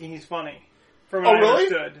thinking he's funny. From Oh, what I really?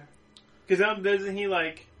 understood. Because doesn't he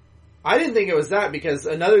like... I didn't think it was that because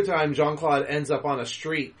another time Jean-Claude ends up on a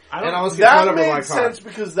street I don't- and almost gets run That over by a made car. sense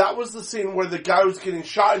because that was the scene where the guy was getting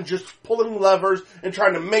shot and just pulling levers and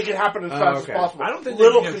trying to make it happen as fast okay. as possible. I don't think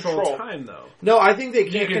Little they can control time, though. No, I think they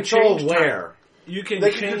can't can control change where. You can They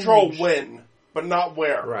can change... control when, but not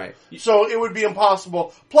where. Right. So it would be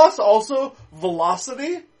impossible. Plus, also,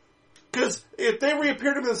 velocity. Because if they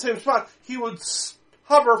reappeared him in the same spot, he would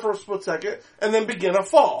hover for a split second and then begin a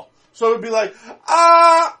fall. So it would be like,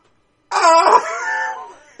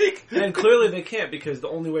 And clearly they can't, because the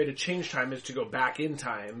only way to change time is to go back in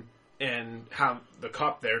time and have the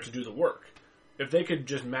cop there to do the work. If they could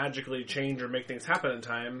just magically change or make things happen in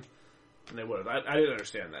time, then they would have. I didn't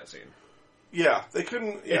understand that scene. Yeah, they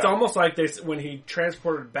couldn't. Yeah. It's almost like when he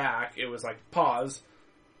transported back, it was like, pause.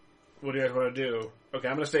 What do you guys want to do? Okay,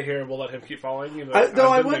 I'm going to stay here and we'll let him keep following you. I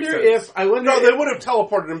wonder if No, they would have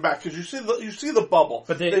teleported him back because you see the bubble.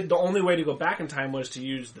 But the only way to go back in time was to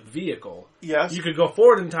use the vehicle. Yes, You could go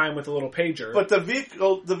forward in time with a little pager. but the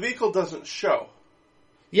vehicle doesn't show.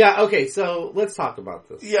 Yeah, okay, so let's talk about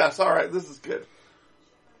this. Yes, all right, this is good.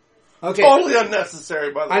 Okay, Totally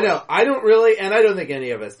unnecessary, by the way. I know. I don't really, and I don't think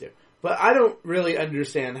any of us do, but I don't really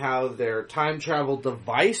understand how their time travel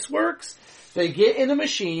device works. They get in a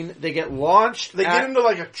machine, they get launched. They get into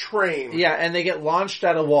like a train. Yeah, and they get launched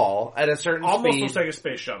at a wall at a certain Almost speed. looks like a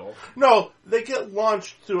space shuttle. No, they get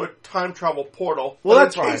launched through a time travel portal. Well, But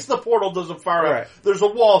that's in case fine. the portal doesn't fire Right. up, there's a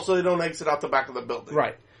wall so they don't exit out the back of the building.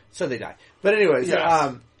 Right. So they die. But anyways,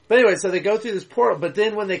 Yes. so they go through this portal, but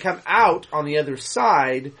then when they come out on the other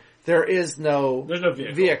side, there's no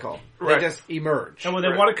vehicle. Right. They just emerge. And when they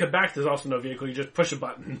Right. want to come back, there's also no vehicle. You just push a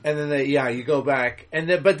button. And then you go back.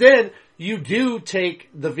 But then you do take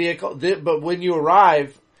the vehicle, but when you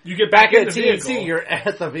arrive You get back in at the TNC, vehicle. you're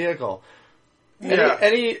at the vehicle. Yeah.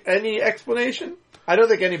 Any explanation? I don't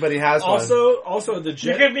think anybody has one. Also the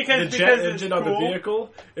jet, Because the jet it's engine on the cool.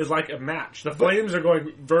 vehicle is like a match. The flames are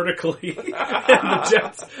going vertically, and the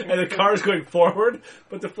jets and the car's going forward,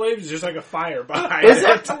 but the flames is just like a fire behind Is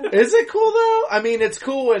it. it cool though? I mean, it's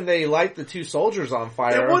cool when they light the two soldiers on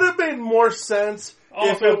fire. It would have made more sense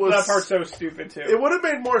if it was... that part's so stupid, too. It would have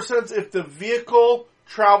made more sense if the vehicle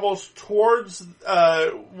travels towards,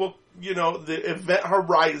 the event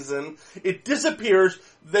horizon. It disappears.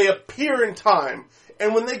 They appear in time.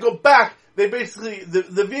 And when they go back, they basically,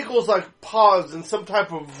 the vehicle's like paused in some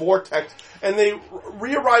type of vortex. And they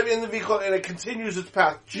re-arrive in the vehicle and it continues its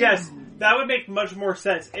path. Yes, that would make much more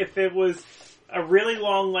sense if it was a really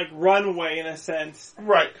long, like, runway in a sense.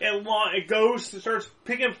 Right. It goes, starts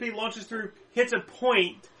picking up speed, launches through, hits a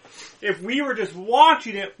point. If we were just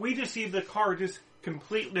watching it, we just see the car just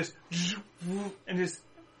complete this, and it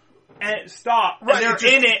stopped. Right, and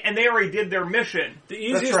they're in it, and they already did their mission. The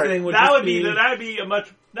easiest right. thing would That just would be...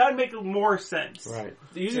 that would make more sense. Right.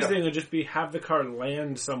 The easiest thing would just be have the car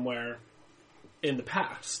land somewhere in the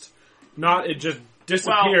past. Not it just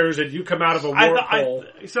disappears and you come out of a warp hole.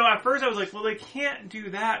 So at first I was like, well, they can't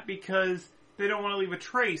do that because they don't want to leave a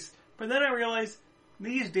trace. But then I realized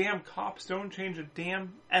these damn cops don't change a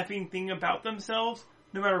damn effing thing about themselves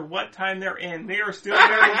no matter what time they're in. They are still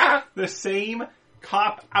wearing the same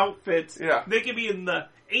cop outfits. Yeah. They could be in the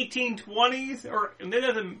 1820s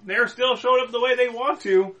they're still showing up the way they want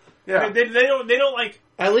to. Yeah. They don't like,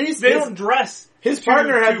 At least they don't dress. his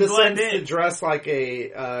partner had to the blend sense to in. dress like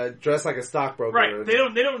a stockbroker. Right.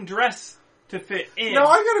 They don't dress to fit in. Now,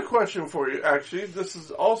 I got a question for you, actually. This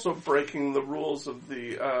is also breaking the rules of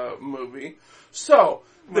the movie. So,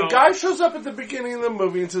 the guy shows up at the beginning of the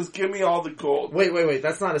movie and says, give me all the gold. Wait.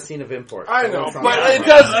 That's not a scene of import. I know, That's not but that it one.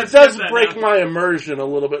 does Let's get break that my immersion a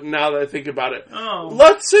little bit now that I think about it. Oh.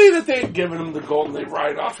 Let's say that they've given him the gold and they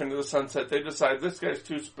ride off into the sunset. They decide this guy's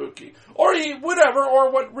too spooky. Or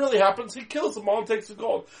or what really happens, he kills them all and takes the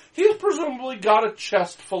gold. He's presumably got a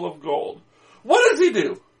chest full of gold. What does he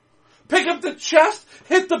do? Pick up the chest,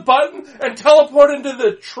 hit the button, and teleport into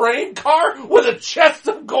the train car with a chest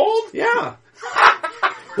of gold? Yeah.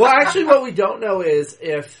 Well, actually, what we don't know is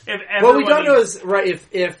if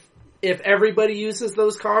everybody uses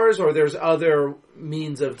those cars or there's other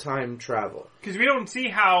means of time travel. Because we don't see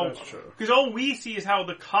how... That's true. Because all we see is how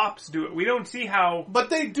the cops do it. We don't see how... But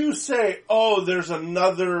they do say, there's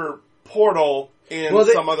another portal in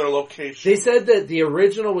some other location. They said that the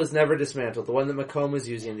original was never dismantled. The one that Macomb was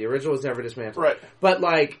using, the original was never dismantled. Right. But,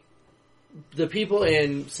 like, the people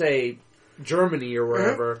in, say, Germany or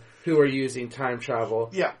wherever who are using time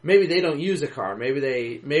travel, maybe they don't use a car. Maybe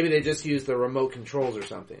they just use the remote controls or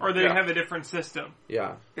something. Or they have a different system.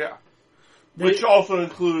 Yeah. Yeah. Which also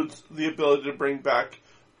includes the ability to bring back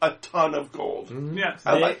a ton of gold. Mm-hmm. Yes.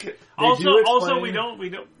 I like it. Also, we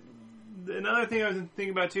don't... Another thing I was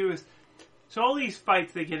thinking about, too, is... So all these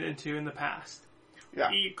fights they get into in the past.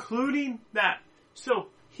 Yeah. Including that. So,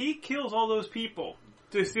 he kills all those people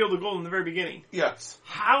to steal the gold in the very beginning. Yes.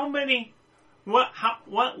 How many...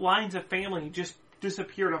 What lines of family just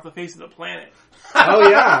disappeared off the face of the planet? Oh,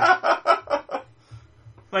 yeah.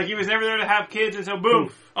 Like, he was never there to have kids, and so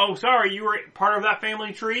boom. Oh, sorry, you were part of that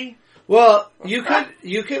family tree? Well, you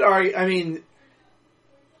could argue, I mean,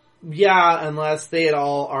 yeah, unless they had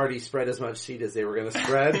all already spread as much seed as they were going to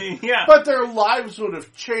spread. Yeah. But their lives would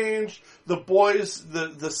have changed. The boys,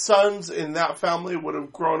 the sons in that family would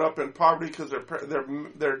have grown up in poverty because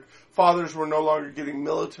their fathers were no longer getting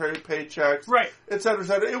military paychecks. Right. Et cetera, et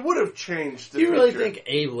cetera. It would have changed the Do you really future. think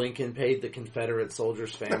Abe Lincoln paid the Confederate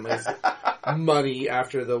soldiers' families money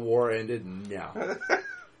after the war ended?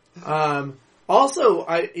 No. Also,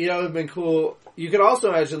 it would have been cool. You could also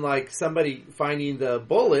imagine, like, somebody finding the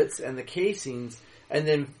bullets and the casings and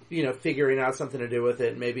then, figuring out something to do with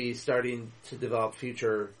it, maybe starting to develop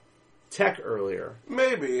future tech earlier.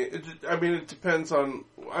 Maybe. It depends on...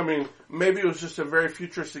 maybe it was just a very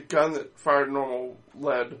futuristic gun that fired normal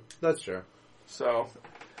lead. That's true. So...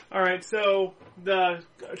 Alright, so the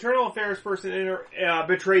Eternal Affairs person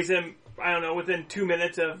betrays him, I don't know, within 2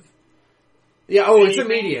 minutes of... Yeah, it's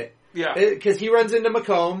immediate. Yeah. Because he runs into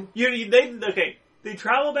Macomb. They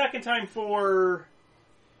travel back in time for...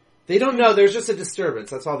 They don't know. There's just a disturbance.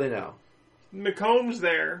 That's all they know. Macomb's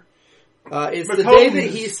there. It's the day that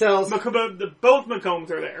he sells... Both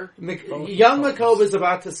Macombs are there. Young Macomb is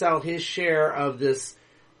about to sell his share of this...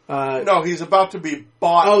 no, he's about to be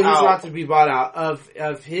bought out. Oh, he's about to be bought out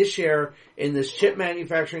of his share in this chip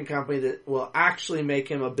manufacturing company that will actually make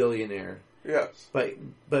him a billionaire. Yes.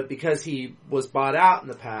 But because he was bought out in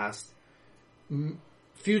the past,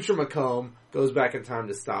 future Macomb goes back in time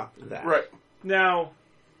to stop that. Right. Now,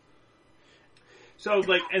 so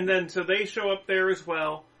they show up there as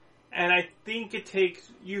well, and I think it takes...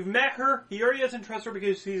 You've met her, he already doesn't trust her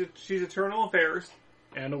because she's Eternal Affairs.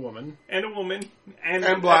 And a woman. And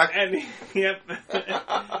black. Yep.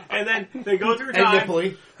 And then they go through time. And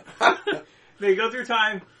nipply. They go through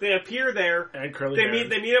time. They appear there. And curly They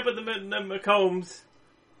hair. meet up with the McCombs,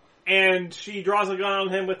 and she draws a gun on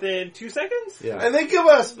him within 2 seconds. Yeah. And they give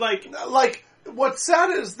us, Like, what's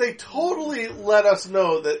sad is they totally let us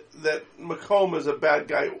know that McComb is a bad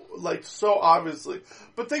guy, like, so obviously.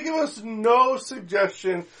 But they give us no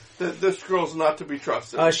suggestion that this girl's not to be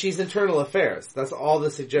trusted. She's internal affairs. That's all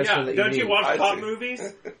the suggestion yeah, that you don't need. you watch I cop see.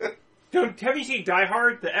 movies? Have you seen Die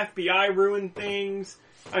Hard? The FBI ruined things.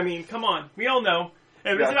 I mean, come on. We all know.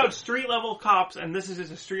 If it's Gotcha. about street level cops, and this is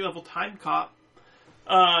just a street level time cop,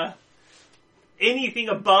 anything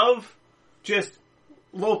above just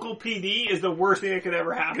local PD is the worst thing that could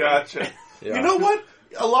ever happen. Gotcha. Yeah. You know what?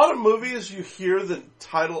 A lot of movies, you hear the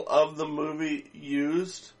title of the movie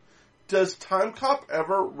used. Does Time Cop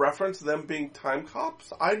ever reference them being time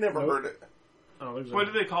cops? I never Nope. heard it. I don't think so. What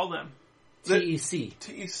do they call them? TEC.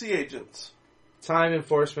 TEC agents. Time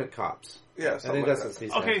Enforcement Cops. Yeah, I something think like that's that.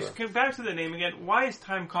 what Okay, stands so for. back to the name again. Why is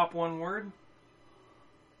Time Cop one word?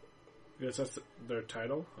 Yes, that's their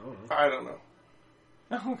title. I don't know.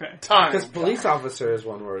 I don't know. Okay. Time. Because police officer is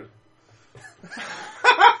one word.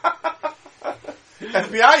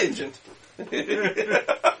 FBI agent.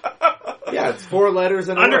 Yeah, it's 4 letters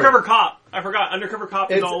and a Undercover word. Cop. I forgot. Undercover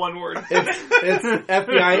Cop is It's- all one word. It's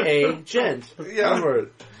FBI agent. Yeah. One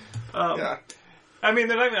word. Yeah. I mean,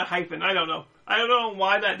 they're not even a hyphen. I don't know. I don't know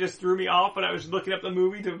why that just threw me off when I was looking up the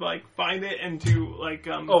movie to like find it and to like.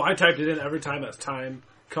 Oh, I typed it in every time as Time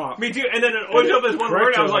Cop. Me too. And then it always showed up as one Correct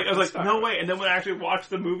word. I it, was like, like, stop. no way. And then when I actually watched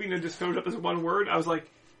the movie and it just showed up as one word, I was like,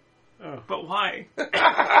 Oh. but why?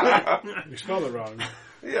 You spelled it wrong.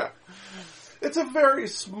 Yeah. It's a very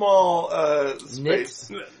small space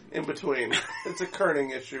in between. It's a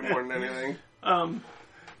kerning issue more than anything.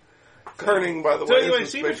 Kerning, by the So way, anyway, is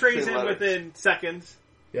a she space betrays between him letters. within seconds.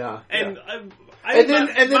 Yeah. And And then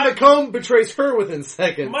McComb betrays her within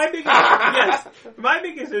seconds. my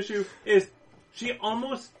biggest issue is she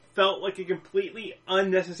almost felt like a completely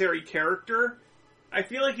unnecessary character. I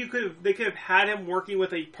feel like they could have had him working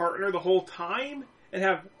with a partner the whole time and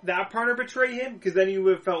have that partner betray him, because then you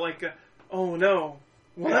would have felt like, oh no,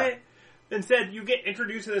 what? Yeah. Instead, you get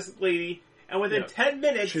introduced to this lady, and within 10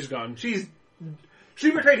 minutes, She's gone. She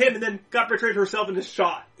betrayed him and then got betrayed herself and just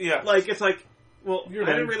shot. Yeah. Like, it's like, well, You're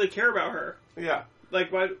I didn't done. really care about her. Yeah.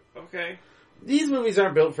 Like, why? Okay. These movies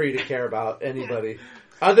aren't built for you to care about anybody.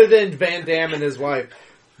 Other than Van Damme and his wife.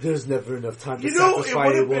 There's never enough time to You know, it satisfy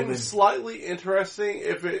would a have woman. been slightly interesting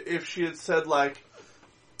if she had said, like,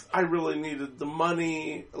 I really needed the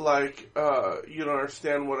money, like, you don't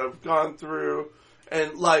understand what I've gone through,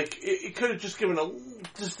 and, like, it could have just given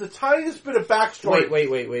just the tiniest bit of backstory.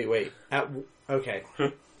 Wait. Okay.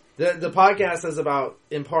 The podcast is about,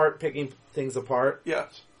 in part, picking things apart.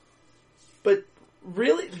 Yes. But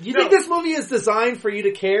really? You No. think this movie is designed for you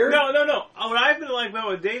to care? No. What I've been like about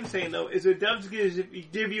what Dave's saying, though, is it does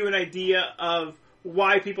give you an idea of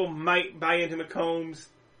why people might buy into McComb's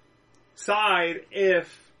side if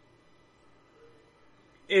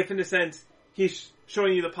in a sense, he's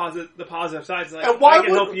showing you the positive sides. Like, And why I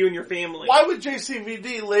can would- help you and your family. Why would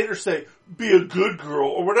JCVD later say, be a good girl,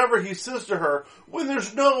 or whatever he says to her, when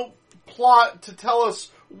there's no plot to tell us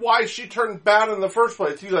why she turned bad in the first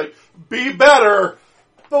place? He's like, be better,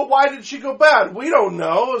 but why did she go bad? We don't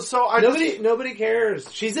know, so Nobody cares.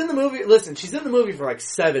 She's in the movie. Listen, she's in the movie for like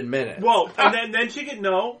 7 minutes. Whoa, and then she can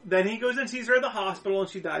then he goes and sees her at the hospital and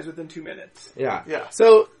she dies within 2 minutes. Yeah. Yeah.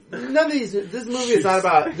 So none of these. This movie is not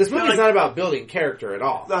about. This movie is like- not about building character at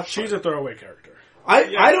all. That's She's a throwaway character. I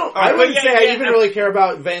don't. I But wouldn't yeah, say I yeah, even I- really care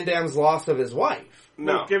about Van Damme's loss of his wife.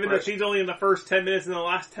 no. Given right. that she's only in the first 10 minutes and the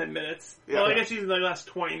last 10 minutes. Yeah. Well, I guess she's in the last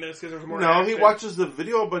 20 minutes because there's more No, action. he watches the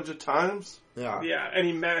video a bunch of times. Yeah. Yeah, and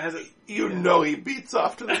he has it. You know he beats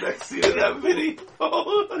off to the next scene of that video.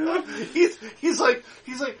 he's like,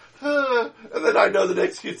 and then I know the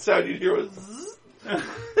next cute sound you hear was zzz.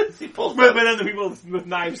 He pulls But back. then the people with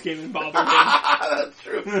knives came and bothered him. That's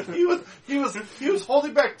true. He was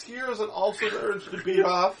holding back tears and also the urge to beat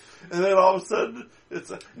off, and then all of a sudden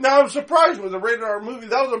now I'm surprised with a rated R movie.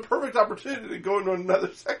 That was a perfect opportunity to go into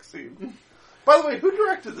another sex scene. By the way, who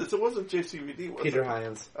directed this? It wasn't JCVD, was Peter it?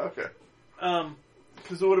 Hyams. Okay. Um,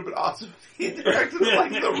 Because it would have been awesome if he directed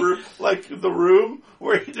like the room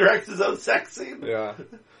where he directs his own sex scene. Yeah.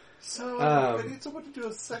 So I need someone to do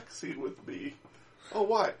a sex scene with me. Oh,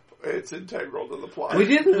 why? It's integral to the plot. We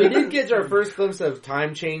did get our first glimpse of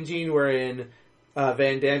time changing, wherein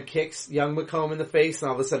Van Damme kicks young McComb in the face, and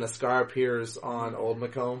all of a sudden a scar appears on old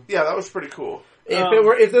McComb. Yeah, that was pretty cool.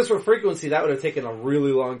 If this were frequency, that would have taken a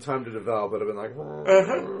really long time to develop. It would have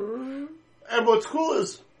been like, And what's cool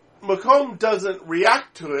is Macomb doesn't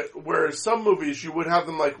react to it, whereas some movies you would have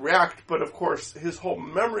them like react, but of course his whole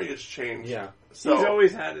memory has changed. Yeah. So He's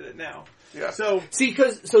always had it now. yeah. So See,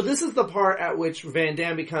 so this is the part at which Van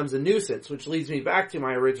Damme becomes a nuisance, which leads me back to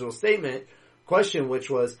my original question, which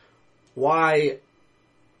was why.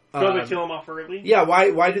 don't they kill him off early? Yeah,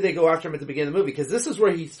 why do they go after him at the beginning of the movie? Because this is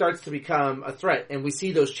where he starts to become a threat, and we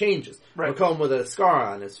see those changes. Right. Macomb with a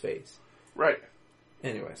scar on his face. Right.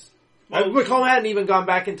 Anyways, Well, Macomb hadn't even gone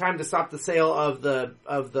back in time to stop the sale of the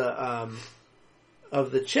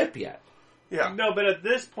chip yet. Yeah. No, but at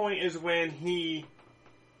this point is when he.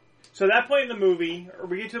 So that point in the movie, or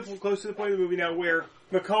we get to close to the point of the movie now where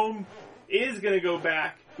Macomb is going to go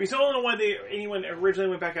back. We still don't know why anyone originally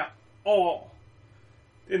went back at all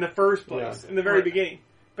in the first place, in the very beginning.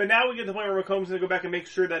 But now we get to the point where Macomb's going to go back and make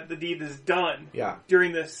sure that the deed is done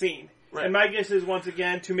during this scene. Right. And my guess is, once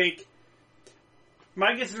again,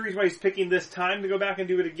 my guess is the reason why he's picking this time to go back and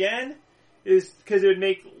do it again is because it would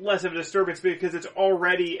make less of a disturbance because it's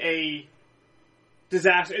already a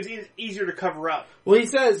disaster. It's easier to cover up. Well, he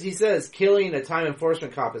says killing a time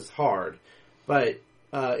enforcement cop is hard, but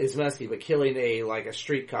is messy. But killing a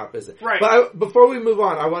street cop isn't. Right. But before we move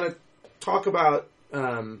on, I want to talk about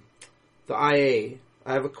the IA.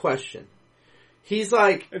 I have a question. He's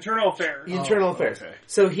like Internal affairs. internal affairs. okay.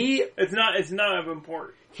 So It's not of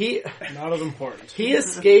importance. Not of importance. he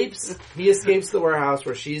escapes the warehouse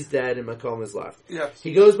where she's dead and Macomb is left. Yes.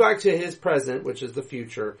 He goes back to his present, which is the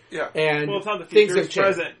future. Yeah. And Well, it's not the things future, have it's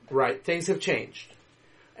changed. present. Right. Things have changed.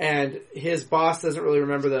 And his boss doesn't really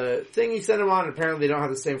remember the thing he sent him on. Apparently they don't have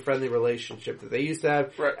the same friendly relationship that they used to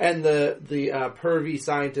have. Right. And the pervy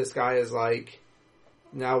scientist guy is like,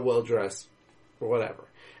 now well dressed or whatever.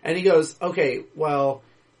 And he goes, okay, well,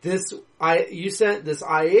 you sent this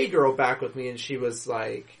IA girl back with me and she was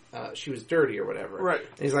like, she was dirty or whatever. Right.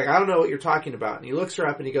 And he's like, I don't know what you're talking about. And he looks her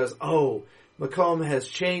up and he goes, oh, Macomb has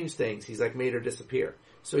changed things. He's like made her disappear.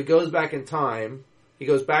 So he goes back in time. He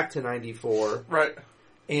goes back to 94. Right.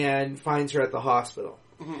 And finds her at the hospital.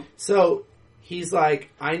 Mm-hmm. So he's like,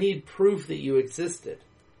 I need proof that you existed.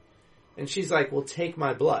 And she's like, well, take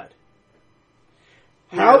my blood.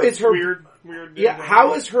 How is her weird? Yeah,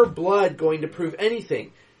 how is her blood going to prove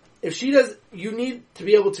anything? If she does, you need to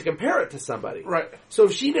be able to compare it to somebody. Right. So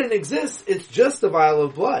if she didn't exist, it's just a vial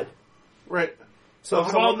of blood. Right. So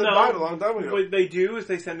Someone that died a long time ago. What they do is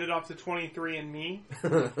they send it off to 23andMe.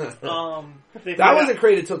 that wasn't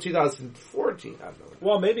created until 2014. I don't know.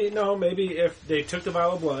 Well, maybe if they took the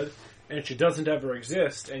vial of blood and she doesn't ever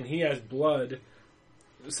exist, and he has blood.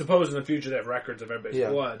 Suppose in the future they have records of everybody's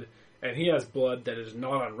blood, and he has blood that is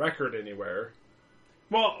not on record anywhere.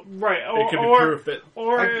 Well, right, It could be proof that,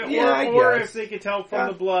 or if they could tell from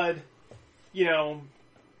the blood, I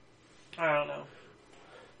don't know.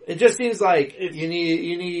 It just seems like you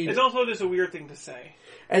need. It's also just a weird thing to say.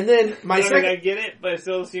 And then I get it, but it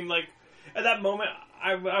still seemed like at that moment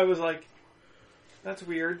I was like, that's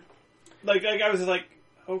weird. Like I was just like,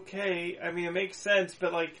 okay, I mean it makes sense,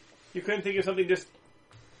 but like you couldn't think of something just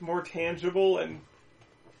more tangible and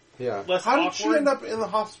less How did awkward? she end up in the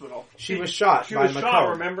hospital? She was shot. She by was Macomb. shot.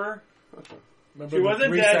 Remember? remember She wasn't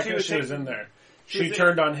 3 dead, seconds she she was was in there. she She was-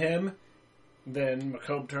 turned on him, then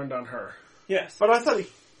Macomb turned on her. Yes. But I thought he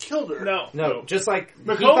killed her. No, just like he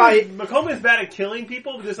Macomb, thought. Macomb is bad at killing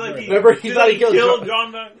people, just like Right. Remember, he just thought like he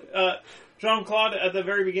killed Jean-Claude at the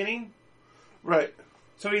very beginning. Right.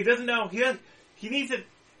 So he doesn't know. He needs it.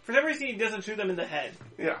 For some reason, he doesn't shoot them in the head.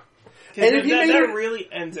 Yeah. And if he that made her- really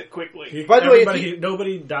ends it quickly. By the way, if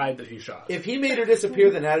nobody died that he shot. If he made her disappear,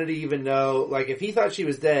 then how did he even know? Like, if he thought she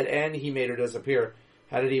was dead and he made her disappear,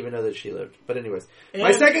 how did he even know that she lived? But anyways, my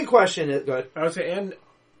And- second question is, go ahead. I would say, and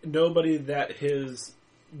nobody that his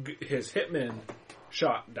hitman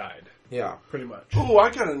shot died, Yeah. pretty much. Ooh, I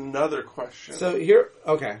got another question. So here,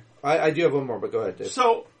 okay, I do have one more, but go ahead, Dave.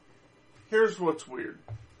 So, here's what's weird.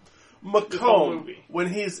 whole Macomb, movie.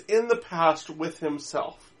 when he's in the past with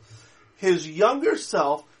himself, his younger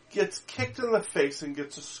self gets kicked in the face and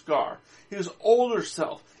gets a scar. His older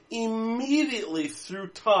self, immediately through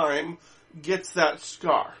time, gets that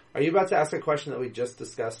scar. Are you about to ask a question that we just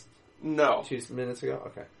discussed No. 2 minutes ago?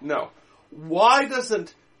 Okay. No. Why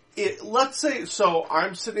doesn't it, let's say, so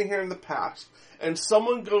I'm sitting here in the past, and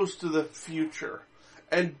someone goes to the future,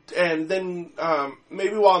 and then,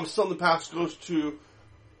 maybe while I'm still in the past, goes to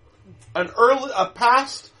a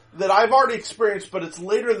past that I've already experienced, but it's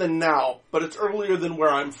later than now, but it's earlier than where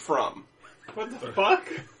I'm from. What the fuck?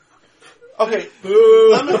 Okay,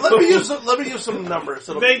 let me use some numbers.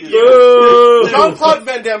 Thank you. Jean-Claude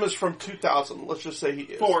Van Damme is from 2000. Let's just say he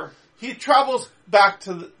is. 4. He travels back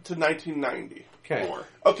to 1990. Okay. 4.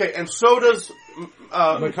 Okay, and so does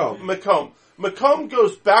Macomb. Macomb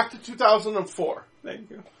goes back to 2004. Thank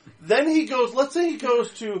you. Then he goes, let's say he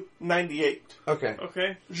goes to 98. Okay.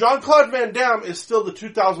 Okay. Jean-Claude Van Damme is still the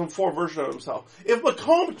 2004 version of himself. If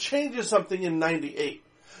Macomb changes something in 98,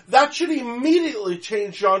 that should immediately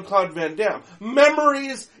change Jean-Claude Van Damme.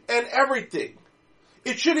 Memories and everything.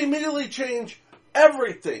 It should immediately change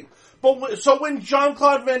everything. So when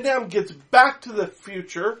Jean-Claude Van Damme gets back to the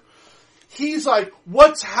future, he's like,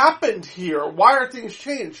 what's happened here? Why are things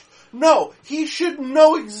changed? No, he should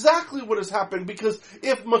know exactly what has happened, because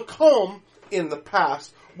if Macomb, in the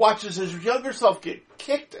past, watches his younger self get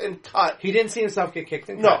kicked and cut... He didn't see himself get kicked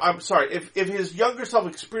and No, cut. I'm sorry. If his younger self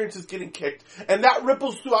experiences getting kicked, and that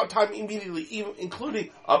ripples throughout time immediately, even including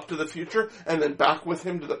up to the future, and then back with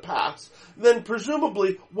him to the past, then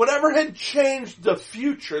presumably, whatever had changed the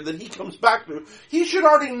future that he comes back to, he should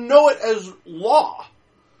already know it as law.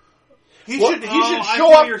 He should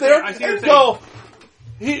show up there and go...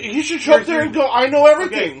 He should show up there and go, I know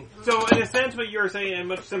everything. Okay. So, in a sense, what you're saying in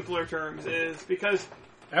much simpler terms is because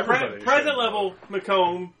present level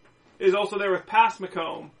Macomb is also there with past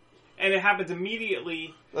Macomb, and it happens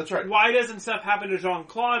immediately. That's right. Why doesn't stuff happen to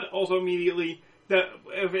Jean-Claude also immediately? That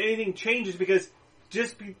if anything changes, because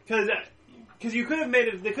you could have made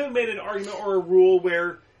it. They could have made an argument or a rule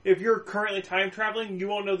where if you're currently time traveling, you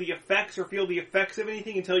won't know the effects or feel the effects of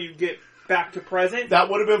anything until you get back to present. That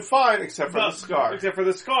would have been fine, except for the scar. Except for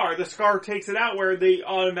the scar. The scar takes it out where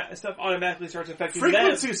stuff automatically starts affecting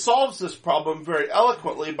Frequency them. solves this problem very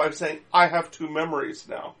eloquently by saying, I have two memories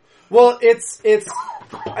now. Well, it's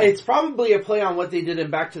probably a play on what they did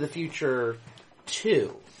in Back to the Future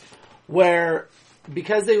 2, where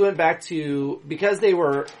because they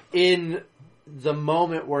were in the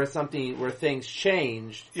moment where things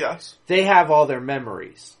changed. Yes. They have all their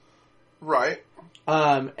memories. Right.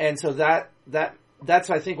 And so that's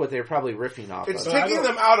I think what they're probably riffing off It's of. taking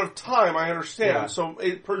them out of time, I understand. Yeah. So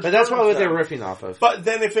it preserves But that's probably what them. they're riffing off of. But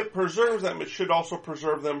then if it preserves them, it should also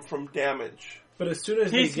preserve them from damage. But as soon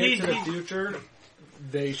as they get to the future,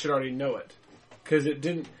 they should already know it. Because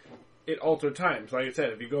it altered times. Like I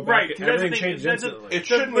said, if you go back, everything changes instantly. It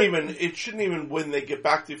shouldn't even when they get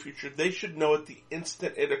back to the future. They should know it the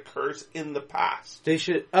instant it occurs in the past. They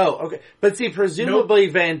should. Oh, okay. But see, presumably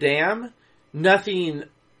Van Damme, nothing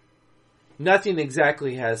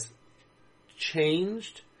exactly has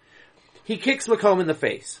changed. He kicks Macomb in the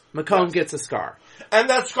face. Macomb gets a scar.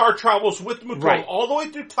 And that scar travels with Macomb all the way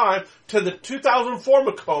through time to the 2004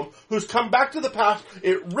 Macomb, who's come back to the past.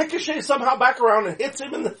 It ricochets somehow back around and hits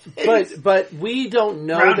him in the face. But we don't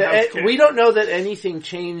know that anything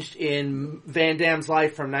changed in Van Damme's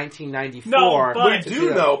life from 1994. No, but we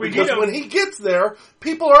do know, because when he gets there,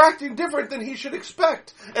 people are acting different than he should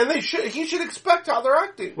expect, and he should expect how they're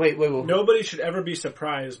acting. Wait. Nobody should ever be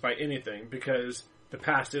surprised by anything because the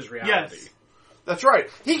past is reality. Yes. That's right.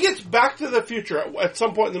 He gets back to the future at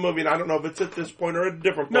some point in the movie, and I don't know if it's at this point or at a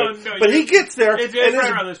different point. No, but he gets there, it's and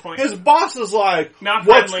right around this point. His boss is like, Not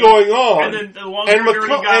 "What's friendly. going on?" And then the long-haired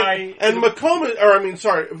guy...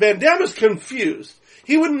 Van Damme is confused.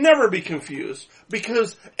 He would never be confused,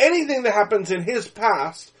 because anything that happens in his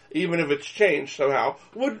past, even if it's changed somehow,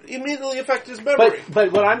 would immediately affect his memory.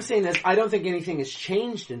 But what I'm saying is, I don't think anything has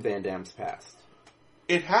changed in Van Damme's past.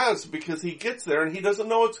 It has, because he gets there and he doesn't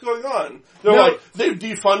know what's going on. They're like, they've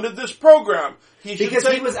defunded this program. He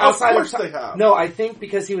was outside of time. They have. No, I think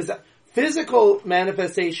because he was... Physical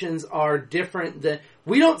manifestations are different than...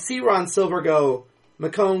 We don't see Ron Silver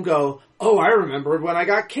Macomb go, oh, I remembered when I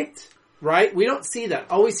got kicked. Right? We don't see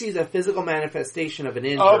that. All we see is a physical manifestation of an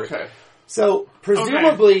injury. Okay. So,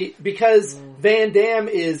 presumably, because Van Damme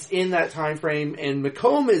is in that time frame and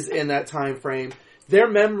Macomb is in that time frame, their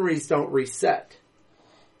memories don't reset.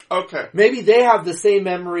 Okay. Maybe they have the same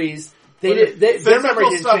memories. Their memory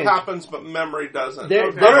didn't stuff change. happens, but memory doesn't.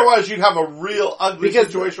 Okay. Otherwise, you'd have a real ugly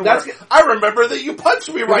situation where I remember that you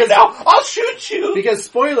punched me right now. I'll shoot you. Because,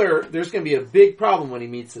 spoiler, there's going to be a big problem when he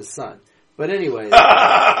meets his son. But anyway.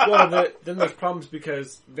 Well, then there's problems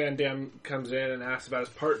because Van Damme comes in and asks about his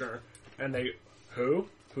partner, and they, who?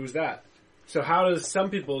 Who's that? So how does some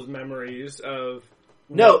people's memories of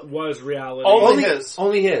what was reality?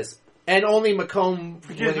 Only his. And only Macomb,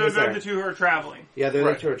 because they're the two who are traveling. Yeah, they're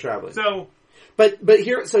the two who are traveling. So, but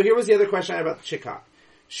here was the other question I had about the Chick Cop.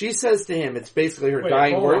 She says to him, it's basically her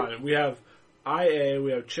dying word. We have IA,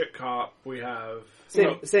 we have Chick Cop, we have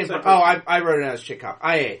same. I wrote it as Chick Cop.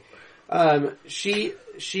 IA. She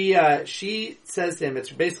says to him, it's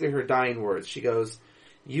basically her dying words. She goes,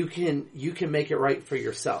 "You can make it right for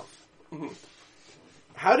yourself." Mm-hmm.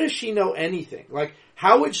 How does she know anything? Like,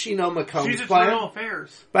 how would she know Macomb's plan? She's Eternal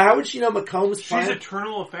Affairs. But how would she know Macomb's plan? She's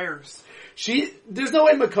Eternal Affairs. There's no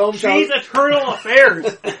way Macomb... She's Eternal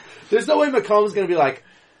Affairs. There's no way Macomb's going to be like...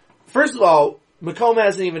 First of all, Macomb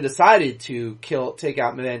hasn't even decided to take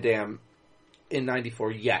out Van Damme in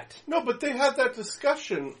 94 yet. No, but they had that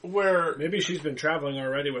discussion where... Maybe she's been traveling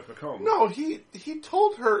already with Macomb. No, he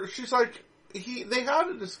told her, she's like, they had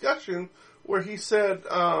a discussion where he said,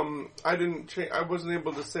 I wasn't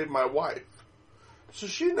able to save my wife. So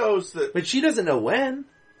she knows that... But she doesn't know when.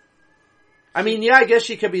 I mean, yeah, I guess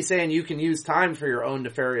she could be saying you can use time for your own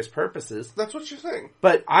nefarious purposes. That's what she's saying.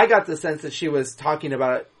 But I got the sense that she was talking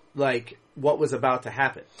about, like, what was about to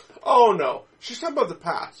happen. Oh, no. She's talking about the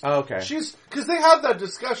past. Oh, okay. Because they had that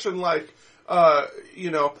discussion like, how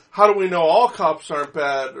do we know all cops aren't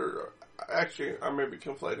bad? Or actually, I may be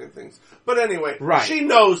conflating things. But anyway, right. She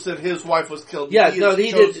knows that his wife was killed. Yeah,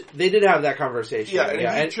 they did have that conversation. Yeah,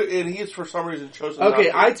 and he's for some reason chosen Okay,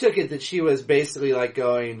 not to. I took it that she was basically like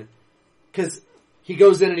going... Because he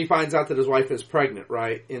goes in and he finds out that his wife is pregnant,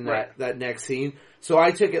 right? In that next scene. So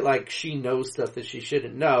I took it like she knows stuff that she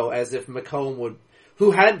shouldn't know, as if Macomb would...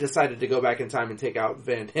 Who hadn't decided to go back in time and take out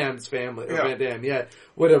Van Damme's family, or Van Damme yet,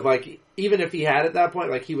 would have, like, even if he had at that point,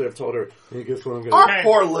 like, he would have told her, hey, guess what I'm going to do? Our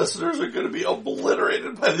poor listeners are going to be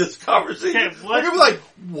obliterated by this conversation. Okay, They're going to be like,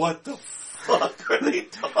 what the fuck are they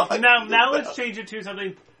talking Now about? let's change it to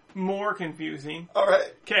something more confusing.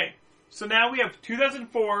 Alright. Okay, so now we have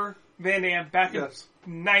 2004 Van Damme back in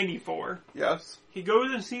 94. Yes. He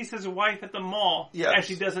goes and sees his wife at the mall, Yes. and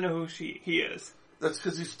she doesn't know who he is. That's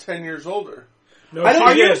because he's 10 years older. No,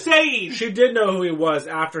 Are you saying? She did know who he was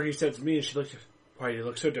after he said to me, and she looked, why do you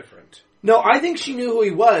look so different? No, I think she knew who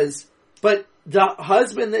he was, but the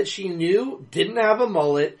husband that she knew didn't have a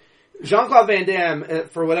mullet. Jean-Claude Van Damme,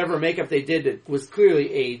 for whatever makeup they did, was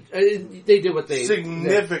clearly aged. They did what they...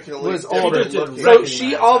 Significantly was older. looking. So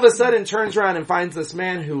she all of a sudden turns around and finds this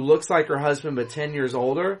man who looks like her husband, but 10 years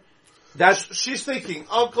older. She's thinking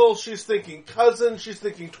uncle, she's thinking cousin, she's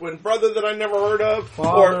thinking twin brother that I never heard of,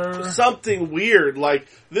 Father. or something weird, like,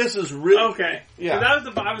 this is really... Okay. Yeah. So that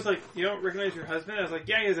was I was like, you don't recognize your husband? I was like,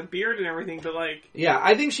 yeah, he has a beard and everything, but like... Yeah,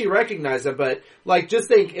 I think she recognized it, but, like, just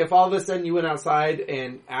think, if all of a sudden you went outside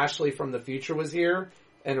and Ashley from the future was here,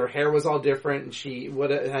 and her hair was all different, and she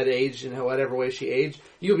had aged in whatever way she aged,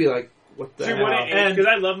 you'd be like, what the She hell? wouldn't age, because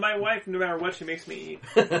I love my wife no matter what she makes me eat.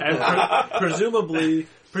 And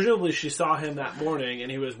presumably she saw him that morning,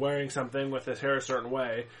 and he was wearing something with his hair a certain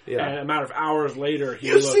way. Yeah. And a matter of hours later, he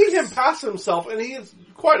You looks... see him pass himself, and he is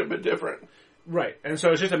quite a bit different. Right. And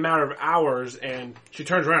so it's just a matter of hours, and she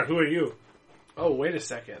turns around, who are you? Oh, wait a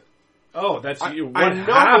second. Oh, that's you. What I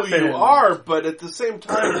know happened? who you are, but at the same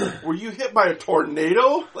time, were you hit by a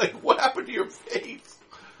tornado? Like, what happened to your face?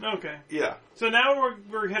 Okay. Yeah. So now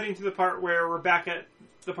we're heading to the part where we're back at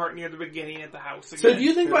the part near the beginning at the house again. So do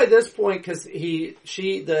you think by this point, because the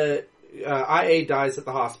IA dies at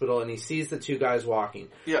the hospital and he sees the two guys walking.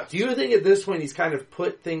 Yes. Do you think at this point he's kind of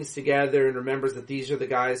put things together and remembers that these are the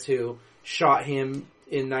guys who shot him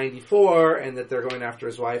in 94 and that they're going after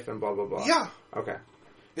his wife and blah, blah, blah? Yeah. Okay.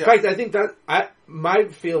 Yeah. In fact, I think my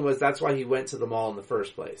feeling was that's why he went to the mall in the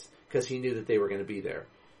first place. Because he knew that they were going to be there.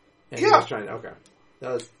 And he was trying to, okay.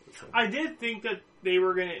 I did think that they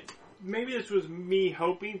were going to... Maybe this was me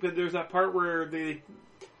hoping, but there's that part where the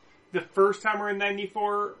first time we're in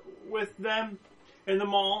 94 with them in the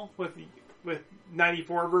mall, with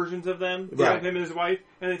 94 versions of them, Right. of him and his wife,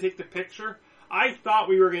 and they take the picture. I thought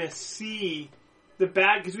we were going to see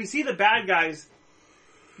because we see the bad guys,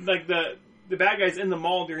 like the bad guys in the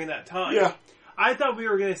mall during that time. Yeah. I thought we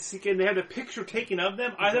were going to see, and they had a picture taken of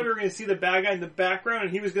them. I thought we were going to see the bad guy in the background,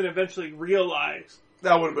 and he was going to eventually realize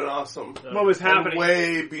That would have been awesome. what was happening. And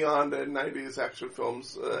way beyond a 90s action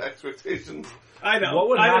film's expectations. I know. What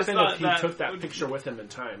would I just happen thought if he took that picture with him in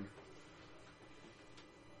time?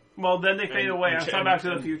 Well, then they fade away. I'm talking Back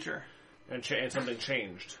to the Future. And something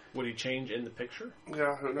changed. Would he change in the picture?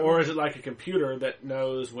 Yeah, who knows? Or is it like a computer that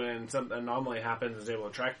knows when some anomaly happens and is able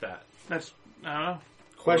to track that? That's, I don't know.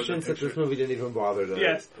 Questions that this movie didn't even bother to...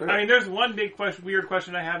 Yes. I mean, there's one big weird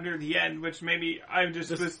question I have near the end, which maybe I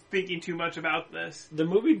just was thinking too much about this. The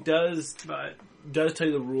movie does But tell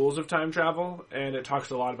you the rules of time travel, and it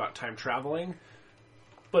talks a lot about time traveling,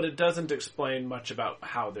 but it doesn't explain much about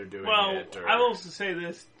how they're doing it. I will also say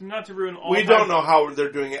this, not to ruin all We don't know how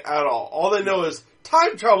they're doing it at all. All they know is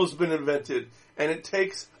time travel's been invented, and it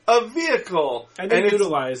takes a vehicle. And they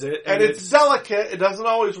utilize it. And it's delicate. It doesn't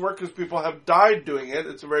always work because people have died doing it.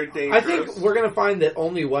 It's very dangerous. I think we're going to find that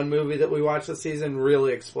only one movie that we watched this season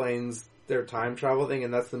really explains their time travel thing,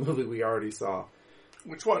 and that's the movie we already saw.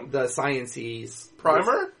 Which one? The Science-y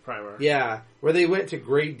Primer? Primer. Yeah, where they went to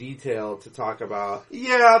great detail to talk about.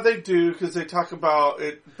 Yeah, they do, because they talk about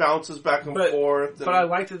it bounces back and forth. But I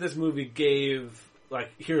like that this movie gave, like,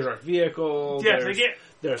 here's our vehicle. Yes, they get.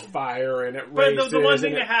 There's fire and it But races. the one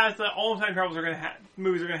thing that has that all time travels are going to have,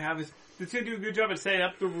 movies are going to have is it's going to do a good job at setting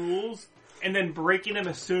up the rules and then breaking them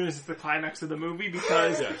as soon as it's the climax of the movie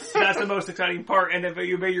because that's the most exciting part. And if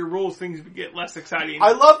you obey your rules, things get less exciting.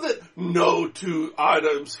 I love that no two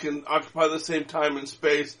items can occupy the same time and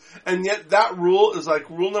space, and yet that rule is like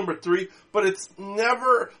rule number 3, but it's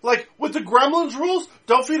never, like, with the Gremlins rules,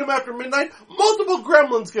 don't feed them after midnight. Multiple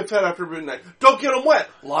Gremlins get fed after midnight. Don't get them wet.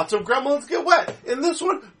 Lots of Gremlins get wet. In this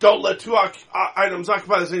one, don't let two items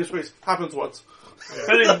occupy the same space. Happens once.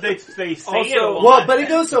 But they say it a lot. Well, but it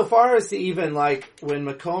goes so far as to even, like, when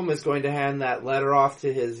Macomb is going to hand that letter off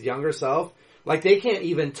to his younger self, like, they can't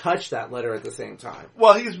even touch that letter at the same time.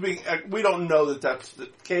 Well, we don't know that that's the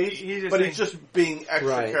case, he's just being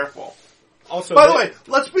extra careful. Also, by the way,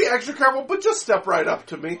 let's be extra careful, but just step right up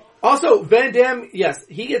to me. Also, Van Damme, yes,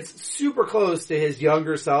 he gets super close to his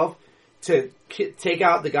younger self to take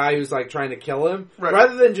out the guy who's, like, trying to kill him. Right.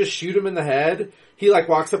 Rather than just shoot him in the head, he, like,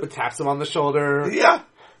 walks up and taps him on the shoulder. Yeah.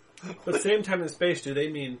 But same time and space, do they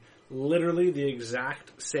mean literally the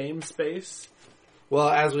exact same space? Well,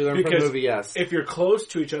 as we learned from the movie, yes. If you're close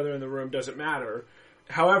to each other in the room, doesn't matter.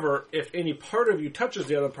 However, if any part of you touches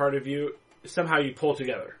the other part of you, somehow you pull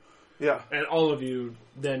together. Yeah. And all of you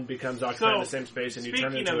then becomes occupying the same space and you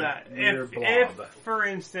turn into a weird blob. If, for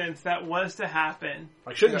instance, that was to happen...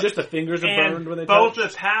 Like, shouldn't just the fingers have burned when they both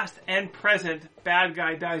touch? the past and present bad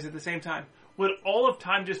guy dies at the same time? Would all of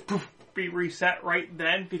time just be reset right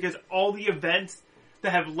then? Because all the events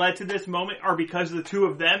that have led to this moment are because of the two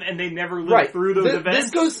of them, and they never lived through those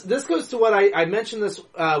events? This goes to what I mentioned this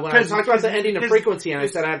when I talked about the ending of Frequency, and I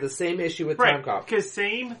said I have the same issue with Time Cop. Because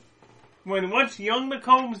once young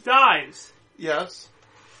McCombs dies... Yes.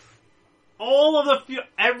 All of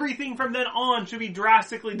everything from then on should be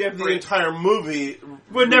drastically different. The entire movie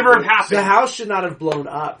would never have happened. The house should not have blown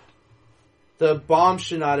up. The bomb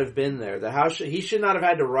should not have been there. He should not have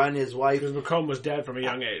had to run his wife. Because McComb was dead from a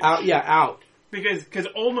young age. Out. Because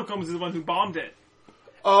old McCombs is the one who bombed it.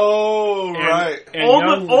 Oh, right.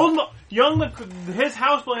 His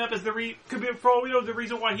house blowing up is could be for all we know the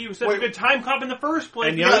reason why he was such a good time cop in the first place.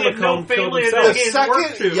 And because he had no family to the his work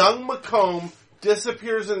to. second young McComb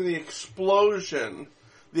disappears in the explosion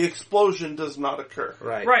does not occur.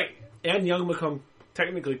 Right. And young McComb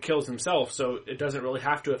technically kills himself, so it doesn't really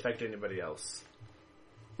have to affect anybody else.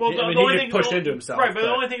 Well, he just pushed into himself. Right, but the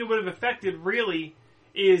only thing it would have affected really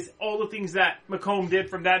is all the things that McComb did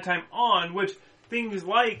from that time on, which things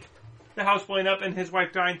like the house blowing up and his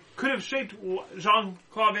wife dying could have shaped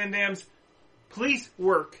Jean-Claude Van Damme's police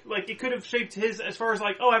work. Like, it could have shaped his, as far as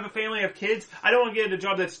like, I have a family, I have kids, I don't want to get a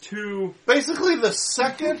job that's too... Basically, the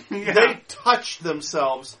second they touched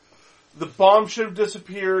themselves, the bomb should have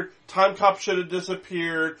disappeared, Time Cop should have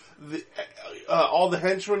disappeared, all the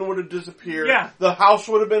henchmen would have disappeared, the house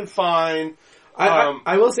would have been fine.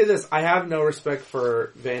 I will say this, I have no respect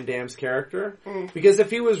for Van Damme's character, because if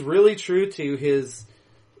he was really true to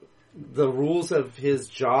the rules of his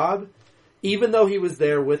job, even though he was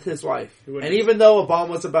there with his wife, and even though a bomb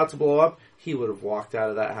was about to blow up, he would have walked out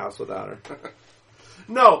of that house without her.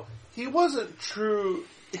 No, he wasn't true.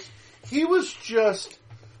 He was just...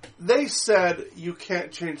 They said you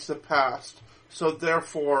can't change the past, so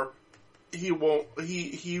therefore he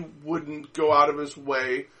wouldn't go out of his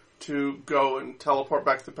way to go and teleport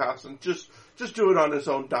back to the past and just do it on his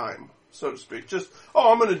own dime, so to speak.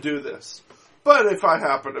 I'm going to do this. But if I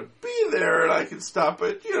happen to be there and I can stop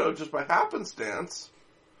it, just by happenstance.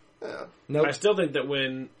 Yeah. Nope. I still think that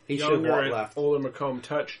when younger and older McComb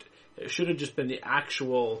touched, it should have just been the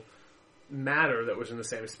actual matter that was in the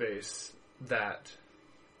same space that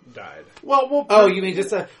died. You mean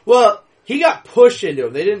just he got pushed into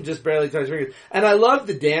him. They didn't just barely touch his fingers. And I love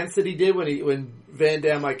the dance that he did when Van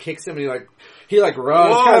Damme kicks him and he runs, kind of spins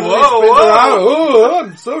around. Oh,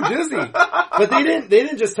 I'm so dizzy. But they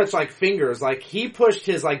didn't just touch fingers. He pushed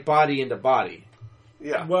his body into body.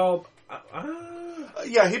 Yeah. Well,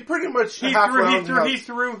 he pretty much he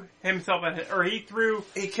threw himself at him, or he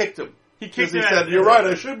kicked him. He kicked him. He said, "You're right.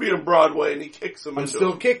 I should be in Broadway," and he kicks him. I'm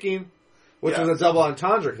still kicking. Which was a double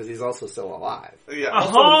entendre because he's also still alive. Yeah.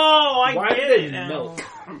 I why get did it they melt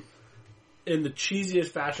in the cheesiest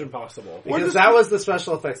fashion possible? Because that was the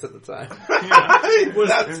special effects at the time.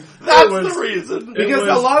 That's the reason. Because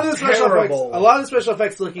a lot of the special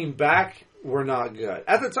effects, looking back, were not good.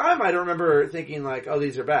 At the time, I don't remember thinking like, "Oh,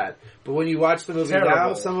 these are bad." But when you watch the movie now,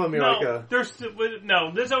 Terrible. some of them you're like,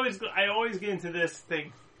 There's always I always get into this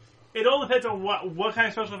thing. It all depends on what kind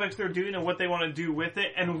of special effects they're doing and what they want to do with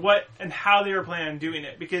it, and how they were planning on doing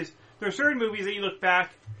it. Because there are certain movies that you look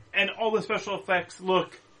back and all the special effects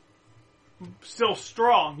look still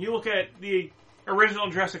strong. You look at the original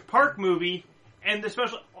Jurassic Park movie, and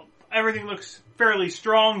everything looks fairly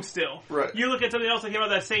strong still. Right. You look at something else that came out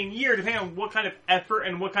that same year, depending on what kind of effort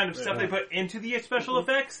and what kind of stuff they put into the special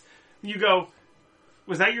effects, you go,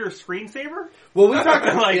 was that your screensaver? Well, we talked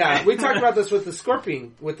Like- we talked about this with the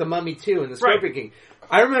Scorpion, with the Mummy 2 and the Scorpion King.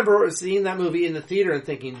 I remember seeing that movie in the theater and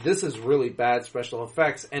thinking, this is really bad special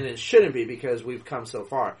effects, and it shouldn't be because we've come so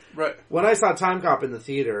far. Right. When I saw Time Cop in the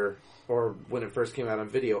theater, or when it first came out on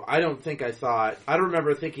video, I don't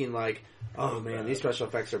remember thinking like, oh man, these special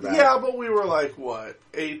effects are bad. Yeah, but we were like, what,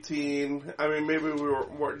 18? I mean, maybe we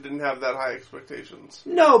didn't have that high expectations.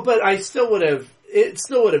 No, but it still would have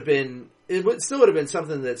been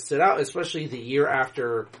something that stood out, especially the year or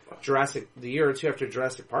two after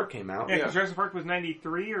Jurassic Park came out. Yeah, because Jurassic Park was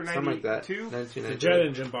 93 or 92. Something like that. The 1993. jet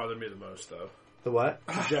engine bothered me the most, though. The what?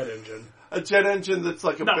 The jet engine. A jet engine that's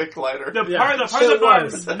like a Bic lighter.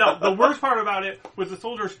 The worst part about it was the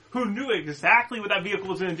soldiers who knew exactly what that vehicle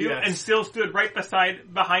was going to do Yes. and still stood right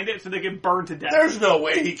behind it so they could burn to death. There's no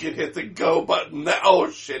way he could hit the go button. Oh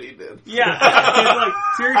shit, he did. Yeah. It's like,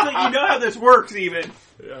 seriously, you know how this works even.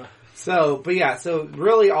 Yeah. So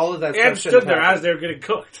really all of that And stuff stood there happened. as they were getting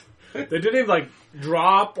cooked. They didn't even, like,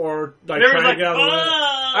 drop or, like, They were try like, to get out of the way.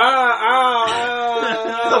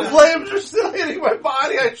 The flames are still hitting my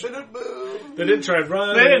body. I shouldn't move. They didn't try to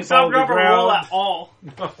run. They didn't fall stop, to the drop, or roll ground. at all.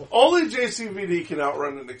 Only JCVD can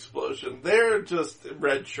outrun an explosion. They're just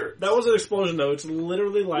red shirts. That was an explosion, though. It's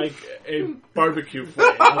literally like a barbecue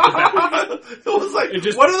flame out the back. It was like, It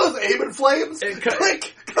just- what are those aiming flames? It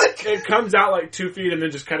Click, click. It comes out like 2 feet and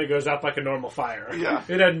then just kind of goes up like a normal fire. Yeah.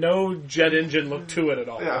 It had no jet engine look to it at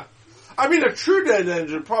all. Yeah. I mean, a true jet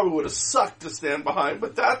engine probably would have sucked to stand behind,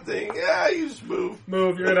 but that thing, you just move.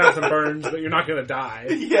 Move, you're gonna have some burns, but you're not gonna die.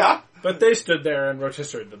 Yeah. But they stood there and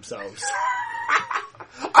rotisserie themselves.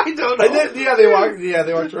 I don't know. And then, they walked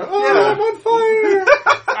around. Oh, Yeah. I'm on fire!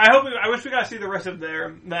 I wish we got to see the rest of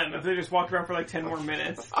them if they just walked around for like 10 more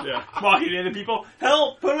minutes. Yeah. Walking into people,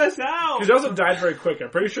 help, put us out! Because they also died very quick. I'm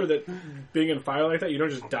pretty sure that being in fire like that, you don't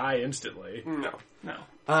just die instantly. No. No.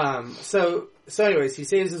 So anyways, he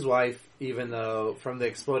saves his wife, from the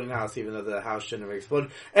exploding house, even though the house shouldn't have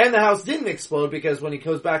exploded. And the house didn't explode because when he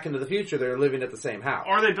goes back into the future, they're living at the same house.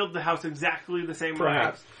 Or they built the house exactly the same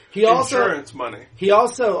Perhaps. way. He also, Insurance money. it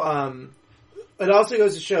also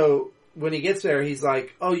goes to show when he gets there, he's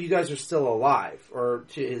like, oh, you guys are still alive. Or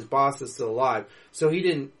his boss is still alive. So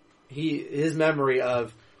his memory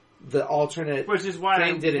of the alternate Which is why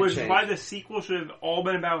thing didn't change. the sequel should have all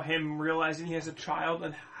been about him realizing he has a child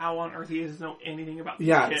and how on earth he doesn't know anything about the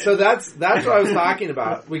Yeah, kid. so that's what I was talking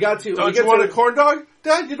about. Don't you want a corn dog?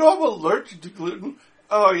 Dad, you know I'm allergic to gluten.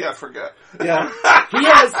 Oh, yeah, forget. Yeah.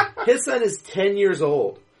 His son is 10 years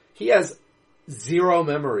old. He has zero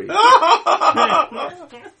memory.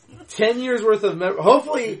 10 years worth of memory.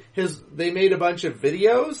 Hopefully they made a bunch of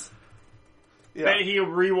videos. Yeah. That he'll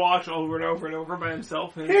rewatch over and over and over by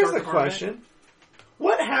himself. In his Here's dark the apartment. question.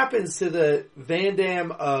 What happens to the Van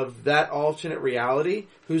Damme of that alternate reality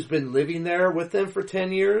who's been living there with them for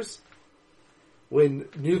 10 years when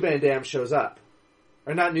new Van Damme shows up?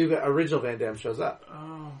 Or not original Van Damme shows up.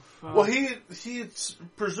 Oh, fuck. Well, he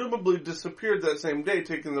presumably disappeared that same day,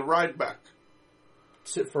 taking the ride back.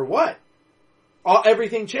 For what?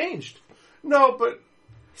 Everything changed. No, but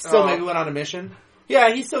Still maybe went on a mission.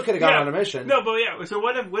 Yeah, he still could have gone on a mission. No, but yeah, so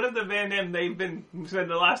what if the Van Damme they've been spent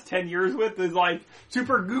the last 10 years with is like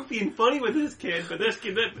super goofy and funny with this kid, but this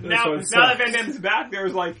kid, now one that sucks. Van Damme's back, there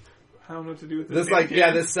was like, I don't know what to do with this. This damn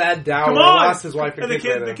kid. this sad dour. Come He on! lost his wife and the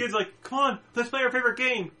kids. the kid's like, come on, let's play our favorite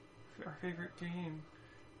game. Our favorite game.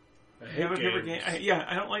 I You have a hate favorite games. game?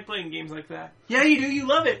 I don't like playing games like that. Yeah, you do. You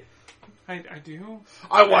love it. I do.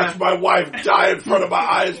 I watched my wife die in front of my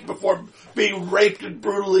eyes before being raped and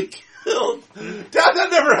brutally killed. Dad, that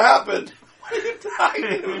never happened. What are you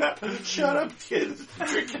talking about? Shut up, kids.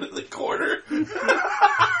 Drinking in the corner.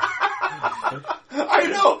 I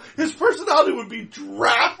know. His personality would be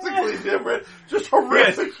drastically different. Just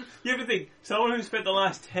horrific. Yes. You have to think, someone who spent the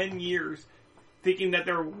last 10 years thinking that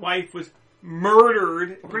their wife was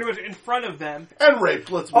murdered pretty much in front of them. And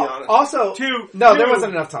raped, let's be honest. Also, Two. there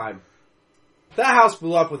wasn't enough time. That house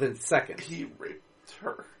blew up within seconds. He raped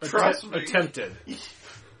her. Trust me. Attempted.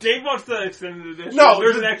 Dave watched the extended edition. No,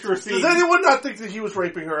 there's an extra scene. Does anyone not think that he was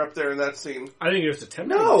raping her up there in that scene? I think he was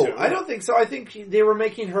attempting No, to. I don't think so. I think they were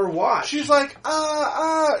making her watch. She's like,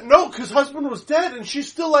 no, because husband was dead, and she's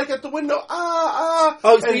still like at the window,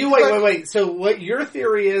 Oh, so And you he's wait, like- wait. So what your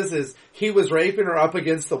theory is he was raping her up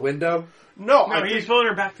against the window? No, No, I he's think, pulling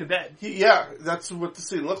her back to bed. yeah, that's what the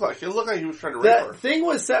scene looked like. It looked like he was trying to rape That her. thing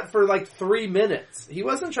was set for like 3 minutes. He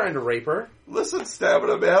wasn't trying to rape her. Listen,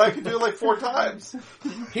 Stamina, man, I can do it like 4 times.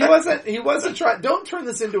 He wasn't trying. Don't turn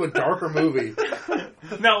this into a darker movie.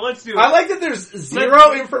 No, let's do it. I like that there's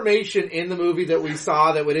zero information in the movie that we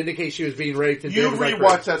saw that would indicate she was being raped. And You David like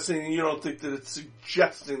rewatch raped. that scene and you don't think that it's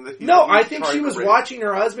suggesting that he No, was I think trying she to was rape. watching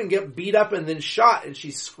her husband get beat up and then shot, and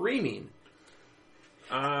she's screaming.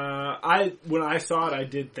 When I saw it, I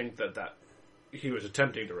did think that he was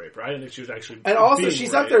attempting to rape her. I didn't think she was actually. And also, being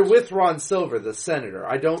she's raped. up there with Ron Silver, the senator.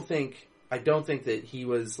 I don't think that he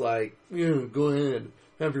was like, go ahead,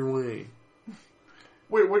 have your way.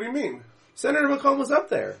 Wait, what do you mean? Senator McComb was up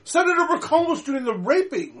there. Senator McComb was doing the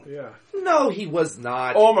raping. Yeah. No, he was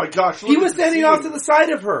not. Oh my gosh. he was standing off to the side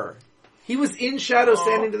of her. He was in shadow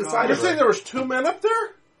standing to the side You're of her. saying there was 2 men up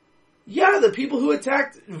there? Yeah, the people who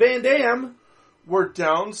attacked Van Damme. We're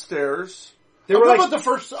downstairs. They I'm were talking like, about the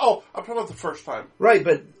first. Oh, I'm talking about the first time. right,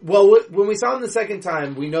 but, when we saw him the second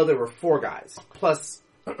time, we know there were 4 guys, plus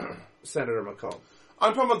Senator McComb.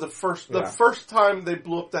 I'm talking about the first. The Yeah. first time they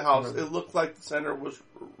blew up the house, it looked like the senator was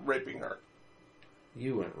raping her.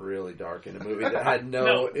 You went really dark in a movie that had no,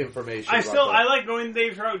 No. information I about that. like going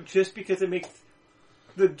Dave's route just because it makes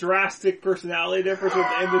the drastic personality difference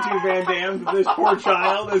within the two Van Dams. This poor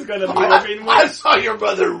child is going to be living I with. saw your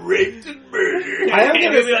mother raped and murdered. I am And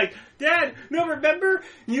gonna he'll be say- like, Dad, no, remember?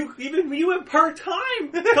 You went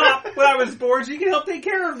part-time cop when I was born, so you can help take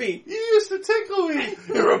care of me. You used to tickle me.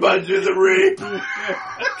 It reminds you of the rape.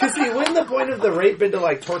 Because see, wouldn't the point of the rape been to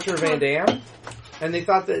like torture Van Damme? And they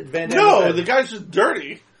thought that Van Damme. No, was the guy's just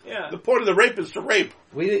dirty. Yeah. The point of the rape is to rape.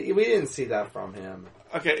 we didn't see that from him.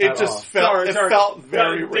 Okay, At it all. just felt. It felt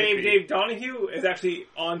very rapey. Dave Donahue is actually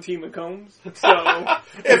on Team McCombs, so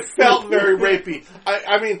It felt very rapey.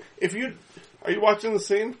 I mean, if you are you watching the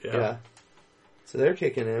scene? Yeah. So they're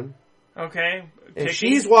kicking him, okay. and Taking-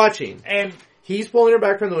 she's watching. and He's pulling her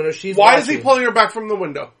back from the window. She's Why watching. is he pulling her back from the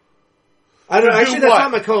window? I don't know. to do Actually, that's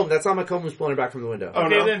what? not McComb. That's not McComb who's pulling her back from the window. Oh,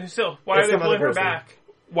 okay, no. then still, why It's are they some other pulling her person. back?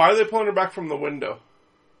 Why are they pulling her back from the window?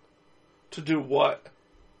 To do what?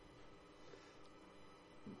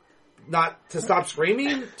 Not to stop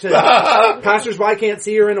screaming. To passersby can't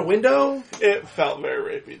see her in a window. It felt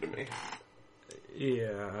very rapey to me.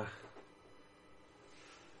 Yeah.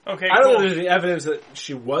 Okay, I don't cool. know if there's any evidence that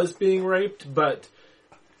she was being raped, but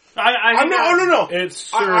I think No. it's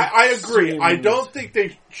sure I agree. seems- I don't think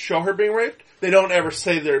they show her being raped. They don't ever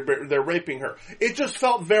say they're raping her. It just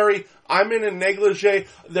felt very. I'm in a negligee.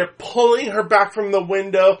 They're pulling her back from the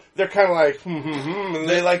window. They're kind of like, and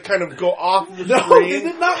they like kind of go off the No, screen. they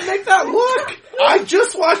did not make that look. I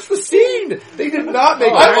just watched the scene. They did not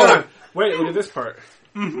make Oh, that hold look. on. Wait, look at this part.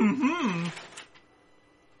 I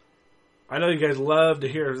know you guys love to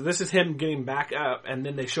hear. This is him getting back up, and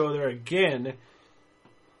then they show her again.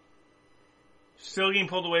 Still getting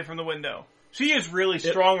pulled away from the window. She is really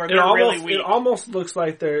strong, or they're almost, really weak. It almost looks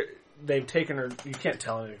like they've taken her. You can't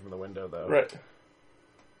tell anything from the window, though. Right.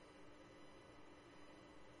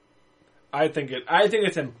 I think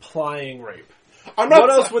it's implying rape. I'm not, What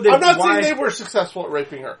else would they- I'm not why- saying they were successful at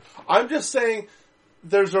raping her. I'm just saying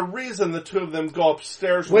there's a reason the two of them go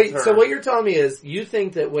upstairs with Wait, her. so what you're telling me is you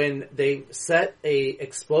think that when they set a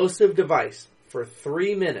explosive device for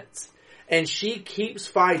 3 minutes and she keeps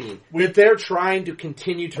fighting, that they're trying to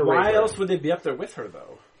continue to rape Why her? else would they be up there with her,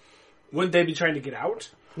 though? Wouldn't they be trying to get out?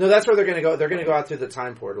 No, that's where they're going to go. They're going to go out through the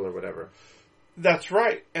time portal or whatever. That's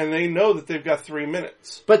right. And they know that they've got 3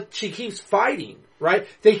 minutes. But she keeps fighting, right?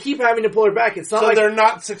 They keep having to pull her back. It's not So like they're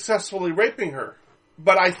not successfully raping her.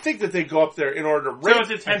 But I think that they go up there in order to rape.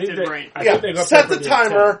 So it's attempted rape. I Yeah, think they go up set there the for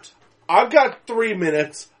timer. attempt. I've got 3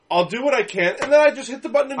 minutes. I'll do what I can, and then I just hit the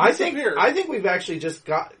button and I think disappear. we've actually just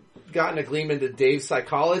gotten a gleam into Dave's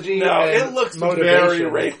psychology. No, and it looks motivation.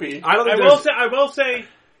 very rapey. I don't think I will say,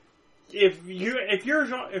 if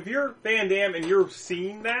you're Van Damme and you're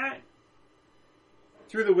seeing that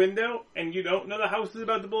through the window and you don't know the house is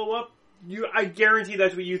about to blow up, I guarantee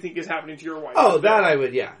that's what you think is happening to your wife. Oh, that I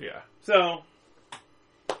would, yeah. Yeah. So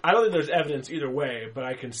I don't think there's evidence either way, but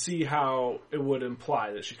I can see how it would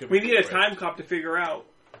imply that she could. we be need a raped. time cop to figure out.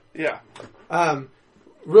 Yeah.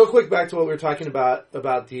 Real quick, back to what we were talking about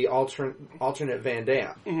the alternate Van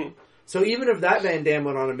Damme. Mm-hmm. So even if that Van Damme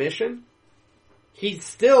went on a mission, he's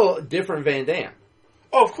still different Van Damme.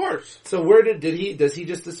 Oh, of course. So where does he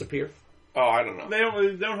just disappear? Oh, I don't know. They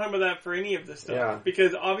don't talk about that for any of this stuff. Yeah.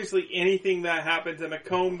 Because obviously anything that happens that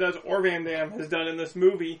McComb does or Van Damme has done in this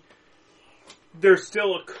movie, there's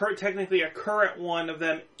still technically a current one of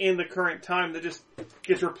them in the current time that just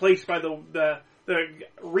gets replaced by the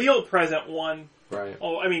real present one. Right.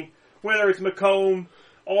 Oh, I mean, whether it's McComb,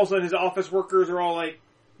 all of a sudden his office workers are all like,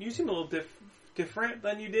 "You seem a little different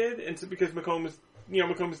than you did," and so because McCombs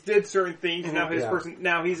did certain things, and now his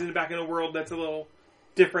now he's back in a world that's a little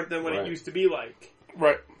different than what it used to be like.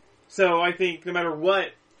 Right. So I think no matter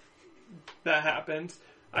what that happens,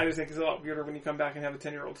 I just think it's a lot weirder when you come back and have a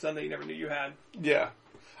 10-year-old son that you never knew you had. Yeah.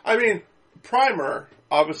 I mean, Primer,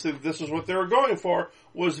 obviously this is what they were going for,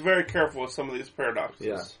 was very careful with some of these paradoxes.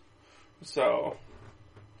 Yeah. So,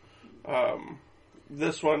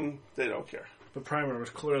 this one, they don't care. But Primer was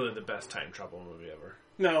clearly the best time travel movie ever.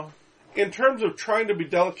 No. In terms of trying to be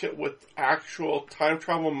delicate with actual time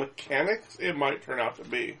travel mechanics, it might turn out to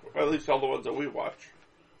be. At least all the ones that we watch.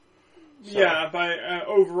 So. Yeah, but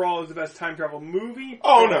overall, is the best time travel movie?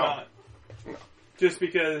 Oh, Probably no. not. No. Just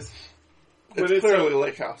because... It's clearly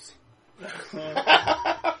Lake House.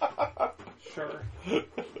 Sure.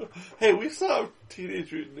 Hey, we saw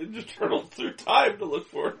Teenage Mutant Ninja Turtles through time to look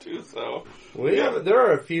forward to, so... There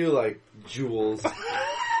are a few, like, jewels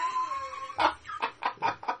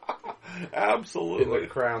Absolutely. in the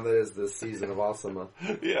crown that is this season of Awesome.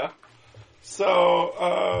 Yeah.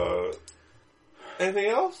 So, anything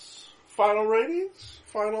else? Final ratings?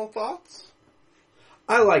 Final thoughts?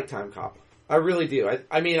 I like Time Cop. I really do.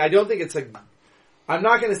 I mean, I don't think it's I'm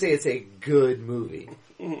not going to say it's a good movie.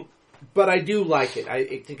 Mm-hmm. But I do like it. I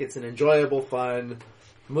think it's an enjoyable, fun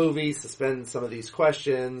movie. Suspend some of these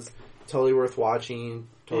questions. Totally worth watching.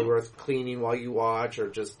 Totally worth cleaning while you watch. Or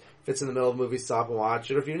just, if it's in the middle of a movie, stop and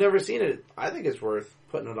watch it. Or if you've never seen it, I think it's worth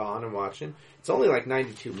putting it on and watching. It's only like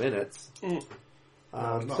 92 minutes.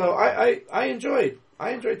 So I enjoyed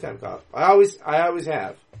Time Cop. I always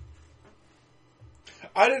have.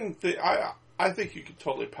 I think you could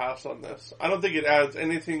totally pass on this. I don't think it adds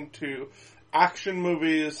anything to action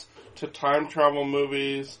movies, to time travel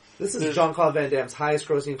movies. This is Jean-Claude Van Damme's highest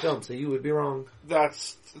grossing film, so you would be wrong.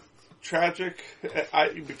 That's tragic,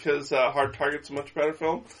 because Hard Target's a much better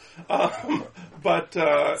film.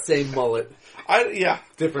 But same mullet.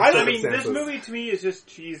 Different. I mean, this movie to me is just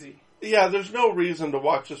cheesy. Yeah, there's no reason to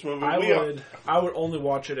watch this movie. I would only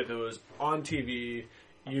watch it if it was on TV.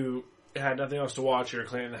 You had nothing else to watch. You were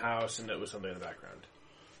cleaning the house, and it was something in the background.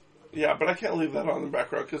 Yeah, but I can't leave that on in the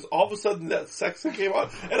background because all of a sudden that sex scene came on,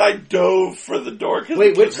 and I dove for the door.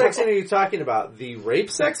 Wait, which sex scene are you talking about? The rape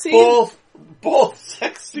sex scene? Both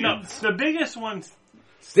sex scenes. No, the biggest one.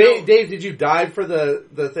 Dave, did you dive for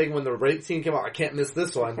the thing when the rape scene came out? I can't miss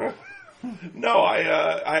this one. No,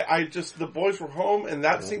 I just, the boys were home and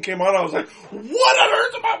that scene came on. I was like, what on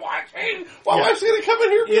earth am I watching? Why am I going to come in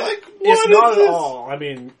here and be like, what it's is not this? at all. I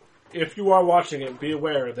mean, if you are watching it, be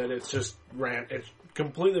aware that it's just it's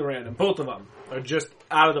completely random. Both of them are just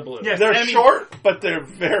out of the blue. Yes, They're short, but they're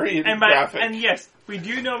very graphic. And yes, we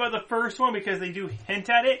do know about the first one because they do hint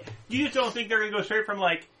at it. You just don't think they're going to go straight from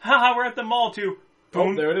like, haha, we're at the mall to,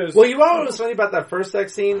 boom, there it is. Well, you know what was funny about that first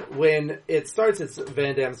sex scene? When it starts, it's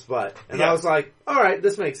Van Damme's butt. And I was like, alright,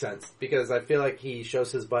 this makes sense. Because I feel like he shows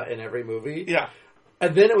his butt in every movie. Yeah.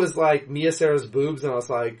 And then it was like Mia Sarah's boobs, and I was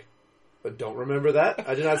like, I don't remember that.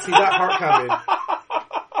 I did not see that part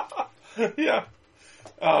coming. Yeah.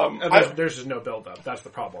 There's just no build-up. That's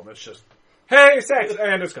the problem. It's just, hey, sex,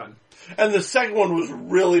 and it's gone. And the second one was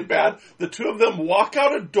really bad. The two of them walk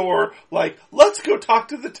out a door like, let's go talk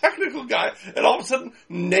to the technical guy. And all of a sudden,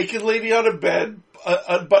 naked lady on a bed,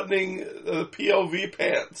 unbuttoning POV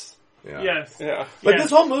pants. Yeah. yes. Yeah. But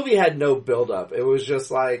this whole movie had no build-up. It was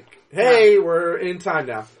just like, hey, we're in time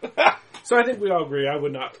now. So I think we all agree.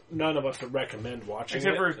 None of us would recommend watching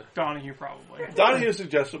Except it. for Donahue, probably. Donahue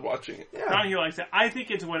suggested watching it. Yeah. Donahue likes it. I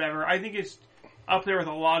think it's whatever. I think it's up there with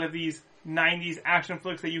a lot of these 90s action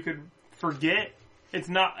flicks that you could forget. It's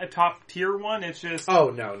not a top tier one. It's just...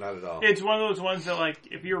 Oh, no, not at all. It's one of those ones that, like,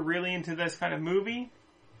 if you're really into this kind of movie,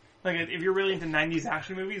 like, if you're really into 90s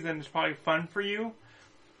action movies, then it's probably fun for you.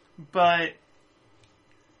 But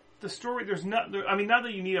the story, not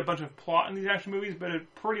that you need a bunch of plot in these action movies, but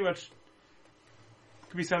it pretty much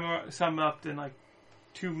could be summed up in, like,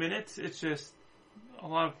 2 minutes. It's just a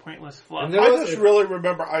lot of pointless fluff. I just really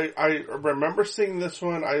remember, I remember seeing this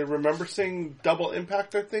one. I remember seeing Double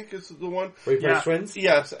Impact, I think, is the one. Were you playing twins?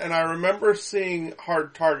 Yes, and I remember seeing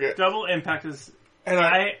Hard Target. Double Impact is... And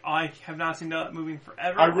I have not seen that movie in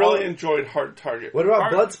forever. I really enjoyed Hard Target. What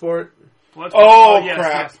about Bloodsport? Bloodsport? Oh, yes,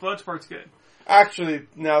 crap. Yes, Bloodsport's good. Actually,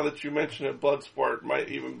 now that you mention it, Bloodsport might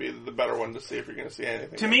even be the better one to see if you're going to see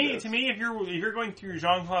anything. To me, if you're going through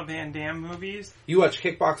Jean-Claude Van Damme movies, You watch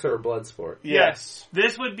Kickboxer or Bloodsport? Yes.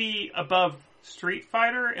 this would be above Street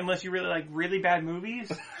Fighter unless you really like really bad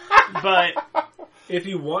movies. But If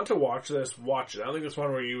you want to watch this, watch it. I don't think it's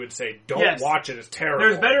one where you would say, don't Yes. watch it, it's terrible.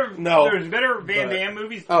 there's better Van But- Damme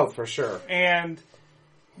movies, Oh, for sure. and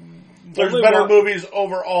There's Only better one- movies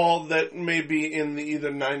overall that may be in the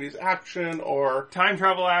either 90s action or time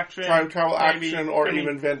travel action, time travel maybe. action or I mean,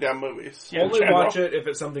 even Van Damme movies. Yeah. Only in general. watch it if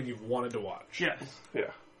it's something you've wanted to watch. Yes,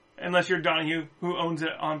 Yeah. unless you're Donahue, who owns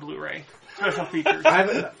it on Blu-ray, special features. I have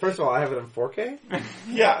it, first of all, I have it in 4K.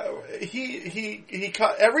 Yeah, he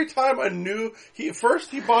cut every time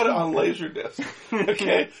first he bought it on Laserdisc,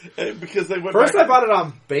 okay, because they went First, back I bought it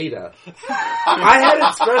on Beta. I had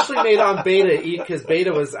it specially made on Beta because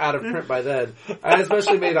Beta was out of print by then. I had it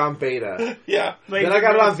specially made on Beta. Yeah, Then I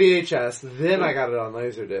got it on VHS. Then I got it on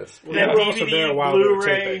Laserdisc. Well, Then you were also DVD, there while we were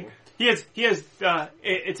Blu-ray. taping. He has.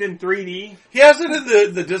 It's in 3D. he has it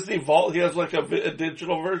in the Disney Vault. He has like a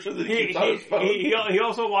digital version that he keeps on his phone. He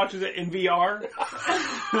also watches it in VR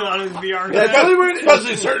on his VR. That's really weird.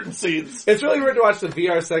 Especially certain scenes. It's really weird to watch the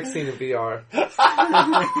VR sex scene in VR.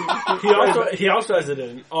 He also has it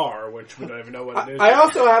in R, which we don't even know what it is. I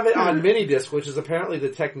also have it on mini disc, which is apparently the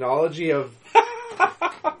technology of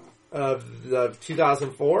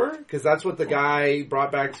 2004, because that's what the guy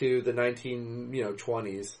brought back to the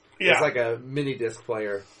 1920s. Yeah. It's like a mini disc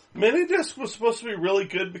player. Minidisc was supposed to be really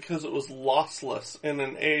good because it was lossless in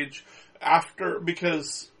an age after,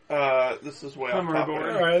 because this is way off Memory topic. board.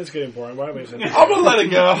 Alright, it's getting boring. Why don't we say I'm gonna let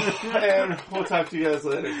it go, and we'll talk to you guys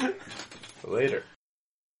later. Later.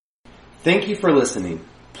 Thank you for listening.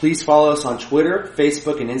 Please follow us on Twitter,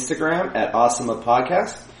 Facebook, and Instagram at Awesoma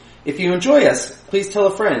Podcast. If you enjoy us, please tell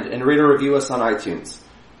a friend and rate or review us on iTunes.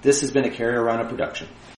 This has been a Carry Around a production.